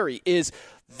Calipari is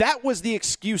That was the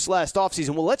excuse last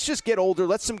offseason. Well, let's just get older.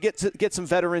 Let's get some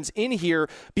veterans in here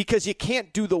because you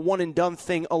can't do the one-and-done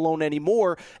thing alone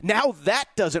anymore. Now that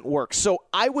doesn't work. So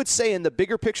I would say in the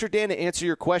bigger picture, Dan, to answer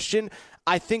your question,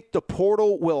 I think the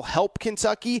portal will help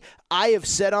Kentucky. I have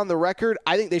said on the record,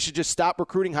 I think they should just stop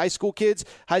recruiting high school kids.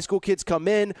 High school kids come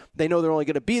in. They know they're only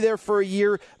going to be there for a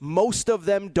year. Most of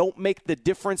them don't make the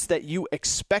difference that you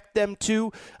expect them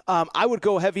to. I would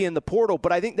go heavy in the portal,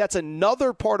 but I think that's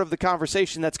another part of the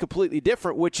conversation that's completely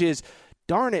different, which is,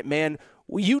 darn it, man.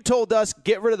 You told us,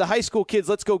 get rid of the high school kids.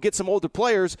 Let's go get some older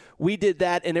players. We did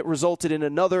that, and it resulted in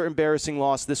another embarrassing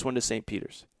loss, this one to St.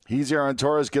 Peter's. He's Aaron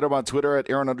Torres. Get him on Twitter at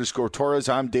Aaron_Torres.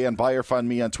 I'm Dan Beyer. Find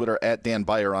me on Twitter at Dan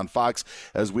Beyer on Fox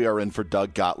as we are in for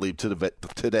Doug Gottlieb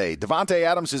today. Devontae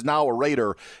Adams is now a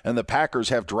Raider, and the Packers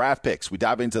have draft picks. We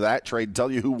dive into that trade and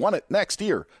tell you who won it next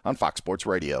year on Fox Sports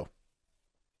Radio.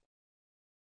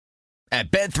 At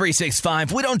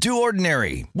Bet365, we don't do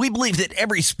ordinary. We believe that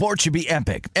every sport should be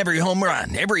epic. Every home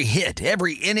run, every hit,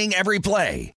 every inning, every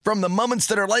play. From the moments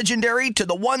that are legendary to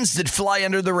the ones that fly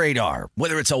under the radar.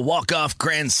 Whether it's a walk-off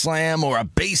grand slam or a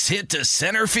base hit to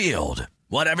center field.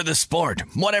 Whatever the sport,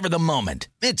 whatever the moment.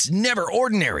 It's never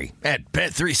ordinary at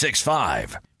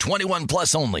Bet365. 21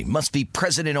 plus only. Must be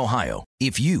present in Ohio.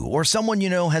 If you or someone you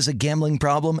know has a gambling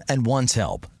problem and wants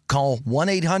help, call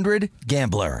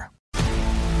 1-800-GAMBLER.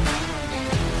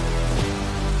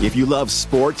 If you love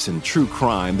sports and true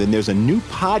crime, then there's a new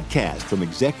podcast from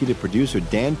executive producer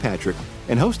Dan Patrick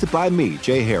and hosted by me,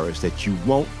 Jay Harris, that you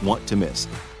won't want to miss.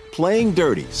 Playing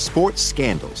Dirty: Sports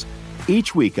Scandals.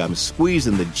 Each week, I'm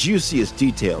squeezing the juiciest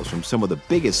details from some of the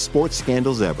biggest sports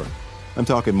scandals ever. I'm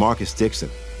talking Marcus Dixon,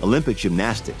 Olympic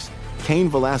gymnastics, Cain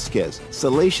Velasquez,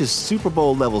 salacious Super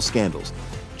Bowl-level scandals.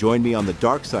 Join me on the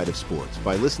dark side of sports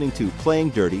by listening to Playing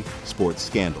Dirty: Sports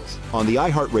Scandals on the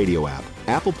iHeartRadio app,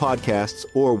 Apple Podcasts,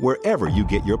 or wherever you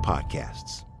get your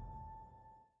podcasts.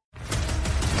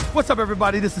 What's up,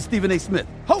 everybody? This is Stephen A. Smith,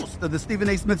 host of the Stephen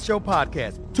A. Smith Show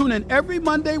podcast. Tune in every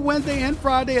Monday, Wednesday, and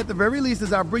Friday at the very least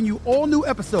as I bring you all new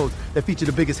episodes that feature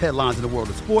the biggest headlines in the world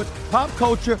of sports, pop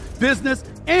culture, business,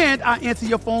 and I answer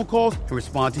your phone calls and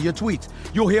respond to your tweets.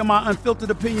 You'll hear my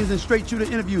unfiltered opinions and straight-shooter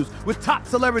interviews with top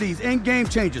celebrities and game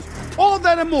changers. All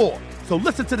that and more. So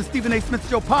listen to the Stephen A. Smith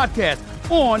Show podcast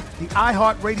on the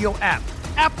iHeartRadio app,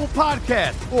 Apple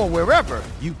Podcasts, or wherever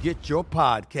you get your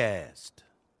podcast.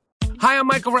 Hi, I'm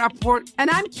Michael Rappaport. And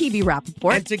I'm Kibi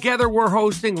Rappaport. And together we're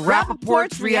hosting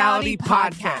Rappaport's Reality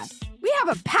Podcast. We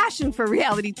have a passion for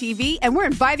reality TV, and we're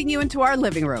inviting you into our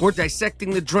living room. We're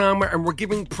dissecting the drama, and we're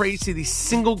giving praise to the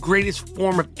single greatest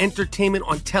form of entertainment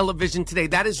on television today.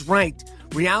 That is right.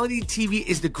 Reality TV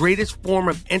is the greatest form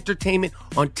of entertainment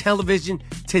on television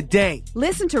today.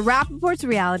 Listen to Rappaport's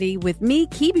Reality with me,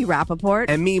 Kibi Rappaport.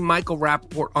 And me, Michael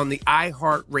Rappaport, on the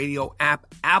iHeartRadio app,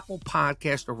 Apple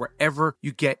Podcast, or wherever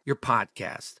you get your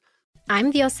podcast.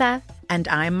 I'm Diosa. And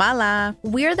I'm Mala.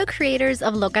 We're the creators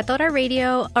of Locatora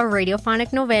Radio, a radiophonic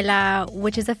novela,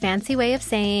 which is a fancy way of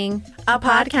saying a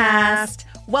podcast.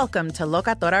 Welcome to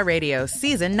Locatora Radio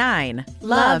Season 9.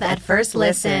 Love at First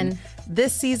Listen.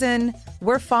 This season,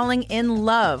 we're falling in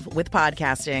love with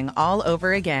podcasting all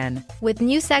over again. With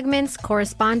new segments,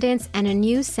 correspondence, and a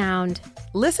new sound.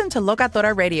 Listen to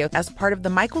Locatora Radio as part of the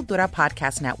Michael Dura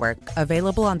Podcast Network.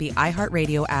 Available on the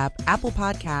iHeartRadio app, Apple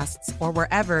Podcasts, or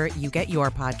wherever you get your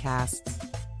podcasts.